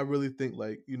 I really think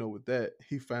like with that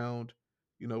he found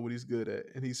what he's good at,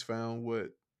 and he's found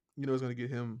what is going to get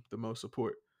him the most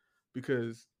support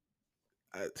because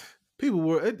I, people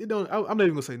were. It don't. I'm not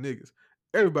even gonna say niggas.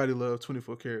 Everybody loved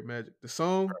 24 Karat Magic. The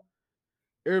song,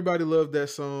 everybody loved that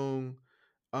song.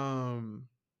 Um,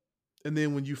 and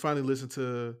then when you finally listen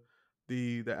to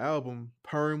the album,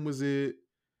 Perm was it.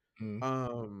 Mm.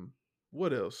 Um,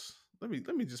 what else? Let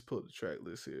me just pull up the track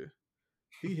list here.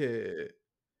 He had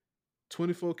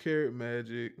 24 Karat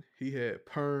Magic. He had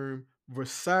Perm,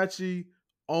 Versace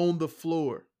on the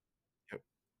floor. Yep.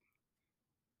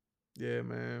 Yeah,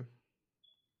 man.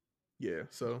 Yeah.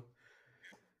 So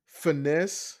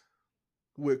finesse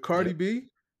with Cardi Yep. B.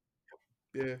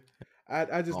 Yeah.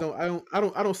 I just Oh,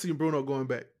 don't see Bruno going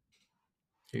back.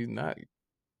 he's not.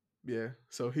 Yeah.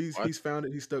 So he's What? he's found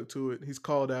it, he stuck to it. He's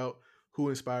called out who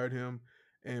inspired him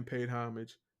and paid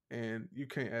homage. And you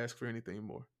can't ask for anything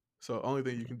more. So only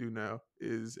thing you can do now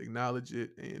is acknowledge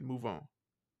it and move on.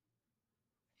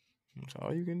 That's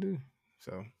all you can do.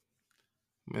 So,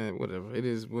 man, whatever. It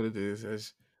is what it is.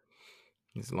 As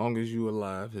long as you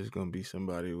alive, there's gonna be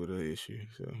somebody with an issue.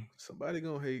 So Somebody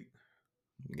gonna hate.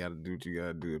 you gotta do what you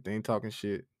gotta do. If they ain't talking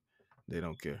shit, they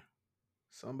don't care.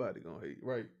 Somebody gonna hate.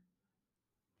 Right.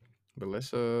 But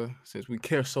let's since we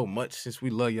care so much, since we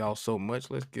love y'all so much,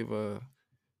 let's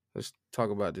talk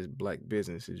about this black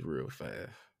businesses real fast.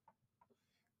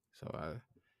 So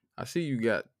I see you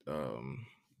got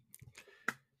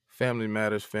Family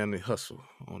Matters, Family Hustle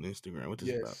on Instagram. What this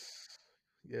about?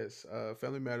 Yes.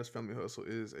 Family Matters Family Hustle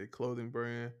is a clothing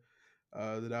brand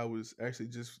that I was actually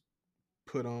just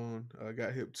put on,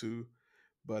 got hip to.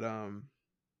 But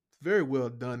very well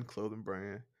done clothing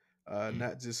brand. Mm.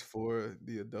 Not just for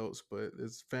the adults, but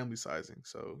it's family sizing.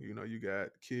 So you got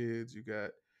kids, you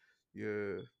got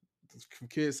your from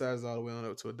kid sizes all the way on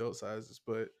up to adult sizes.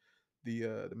 But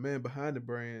the man behind the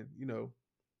brand,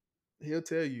 he'll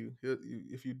tell you,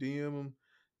 if you DM him,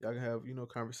 y'all can have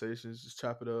conversations, just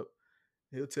chop it up.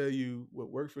 He'll tell you what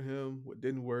worked for him, what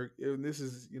didn't work. And this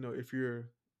is, if you're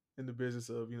in the business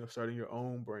of, starting your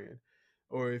own brand,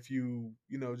 or if you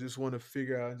just want to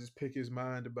figure out and just pick his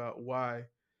mind about why,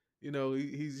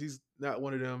 he's not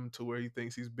one of them to where he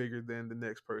thinks he's bigger than the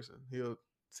next person. He'll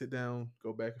sit down,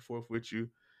 go back and forth with you,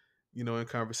 in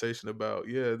conversation about,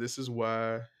 yeah, this is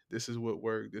why, this is what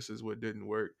worked, this is what didn't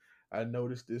work. I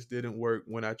noticed this didn't work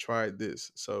when I tried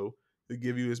this. So he'll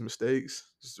give you his mistakes.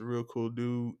 Just a real cool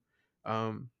dude.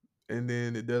 Um, and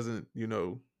then it doesn't,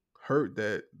 hurt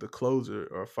that the clothes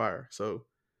are fire. So,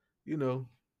 you know,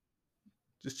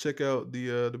 just check out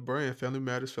the brand Family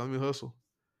Matters, Family Hustle,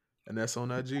 and that's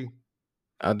on IG.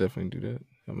 I definitely do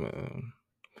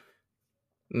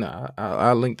that.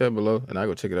 I'll link that below, and I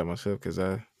go check it out myself because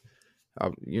I'm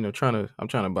trying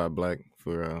to buy black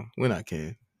for when I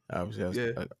can. Obviously,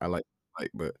 Yeah, I like,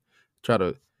 but try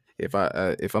to if I'm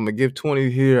gonna give 20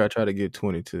 here, I try to give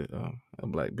 20 to a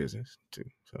black business too.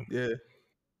 So, yeah,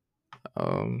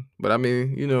 but I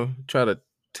mean, try to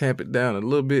tamp it down a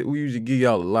little bit. We usually give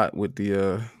y'all a lot with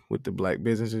the black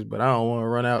businesses, but I don't want to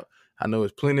run out. I know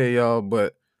it's plenty of y'all,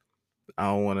 but I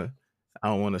don't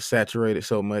want to saturate it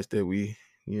so much that we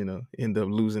end up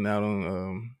losing out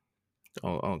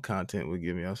on content we're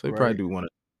giving y'all. So we probably right. do one a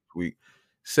week.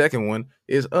 Second one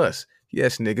is us.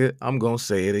 Yes, nigga, I'm going to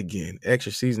say it again.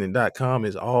 Extraseasoning.com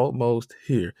is almost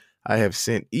here. I have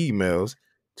sent emails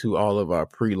to all of our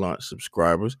pre-launch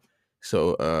subscribers.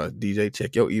 So, DJ,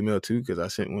 check your email too, because I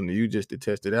sent one to you just to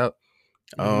test it out.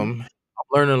 Mm-hmm. I'm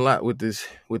learning a lot with this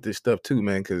stuff too,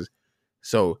 man, because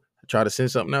so I tried to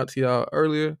send something out to y'all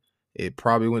earlier. It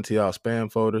probably went to y'all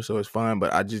spam folder, so it's fine.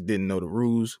 But I just didn't know the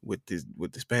rules with the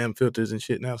spam filters and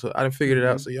shit now. So I done figured it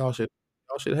out. Mm-hmm. So y'all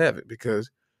should have it because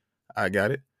I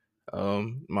got it.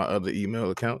 My other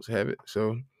email accounts have it.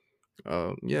 So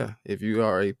yeah, if you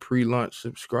are a pre-launch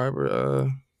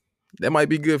subscriber, that might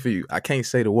be good for you. I can't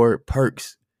say the word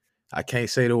perks. I can't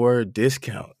say the word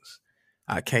discounts.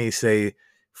 I can't say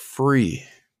free.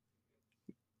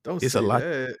 Don't It's a say lot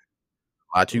that.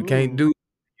 you can't Ooh, do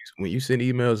when you send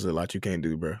emails. There's a lot you can't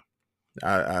do, bro.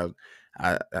 I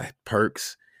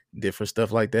perks, different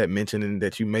stuff like that, mentioning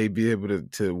that you may be able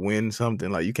to win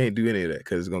something. Like you can't do any of that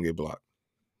because it's gonna get blocked.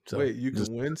 So wait, you just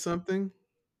can win something?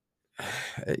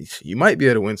 you might be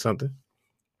able to win something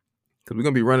because we're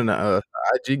gonna be running a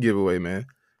IG giveaway, man.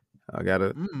 I got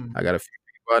a Mm. I got a few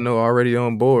people I know already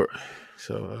on board.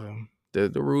 So the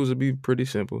rules will be pretty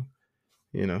simple.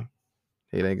 You know,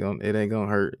 it ain't gonna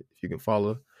hurt if you can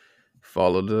follow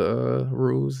the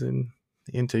rules and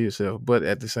enter yourself. But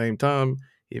at the same time,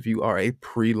 if you are a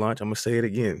pre-launch, I'm gonna say it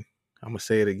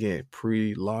again.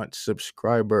 Pre-launch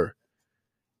subscriber.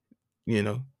 You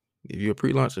know, if you're a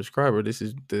pre-launch subscriber, this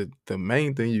is the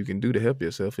main thing you can do to help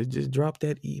yourself is just drop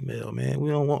that email, man. We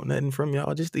don't want nothing from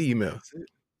y'all, just the email.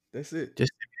 That's it.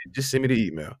 Just send me the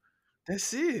email.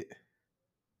 That's it.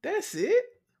 That's it.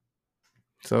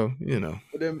 So, you know.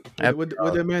 With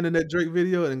that man in that Drake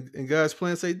video and God's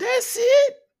plan say, that's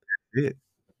it.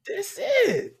 That's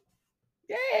it.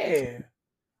 Yeah.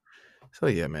 So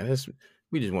yeah, man,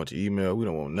 we just want your email. We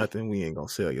don't want nothing. We ain't gonna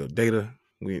sell your data.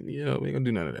 We ain't gonna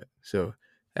do none of that. So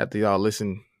after y'all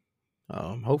listen,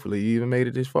 hopefully you even made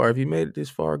it this far. If you made it this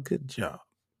far, good job.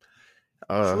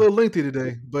 It's a little lengthy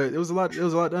today, but it was a lot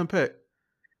to unpack.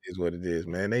 It is what it is,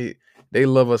 man. They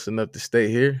love us enough to stay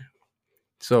here.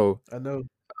 So I know.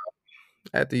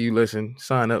 After you listen,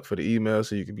 sign up for the email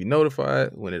so you can be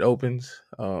notified when it opens.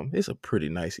 It's a pretty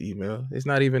nice email. It's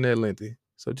not even that lengthy.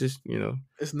 So just,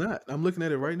 It's not. I'm looking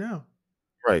at it right now.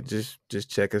 Right. Just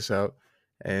check us out.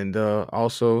 And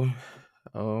also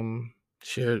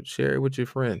share it with your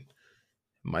friend.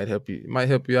 Might help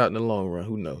you out in the long run.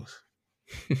 Who knows?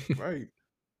 Right.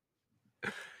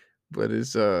 But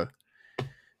it's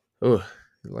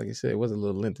like I said, it was a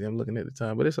little lengthy. I'm looking at the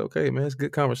time, but it's okay, man. It's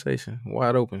good conversation.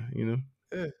 Wide open,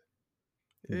 Yeah.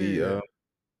 The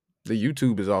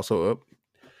YouTube is also up.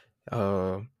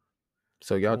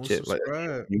 So y'all check. Like,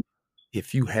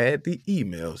 if you had the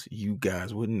emails, you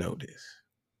guys would know this.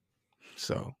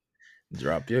 So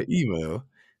drop your email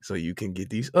so you can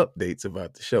get these updates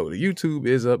about the show. The YouTube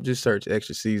is up. Just search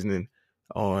Extra Seasoning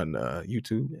on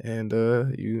YouTube, and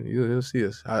you'll see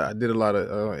us. I did a lot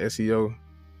of SEO,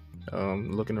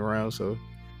 looking around. So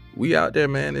we out there,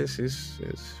 man. It's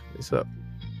up.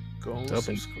 Go and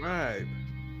subscribe.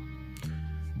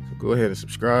 So go ahead and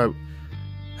subscribe.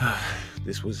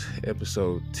 This was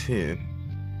episode 10.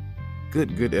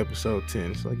 Good episode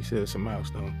 10. It's like you said, it's a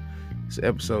milestone. It's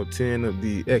episode 10 of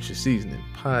the Extra Seasoning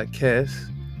podcast.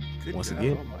 Once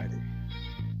again,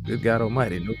 good God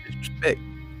Almighty, no disrespect.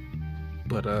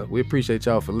 But we appreciate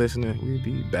y'all for listening. We'll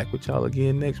be back with y'all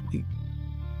again next week.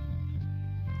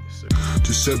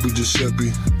 Giuseppe,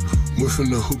 went from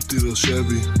the hoop to the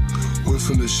Chevy, went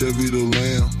from the Chevy to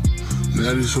Lamb.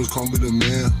 Now these hoes call me the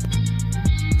man.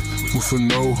 Went from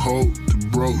no hope to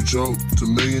broke joke to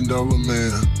 $1 million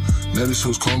man. Now these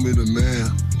hoes call me the man.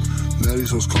 Now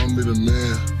these hoes call me the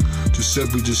man.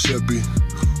 Giuseppe,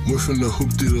 went from the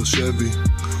hoop to the Chevy,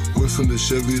 went from the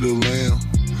Chevy to Lamb.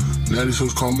 Now these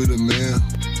hoes call me the man.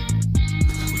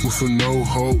 Went from no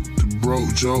hope to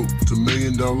broke joke to $1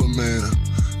 million man.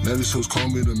 Now these hoes call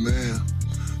me the man.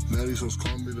 Now these hoes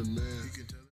call me the man.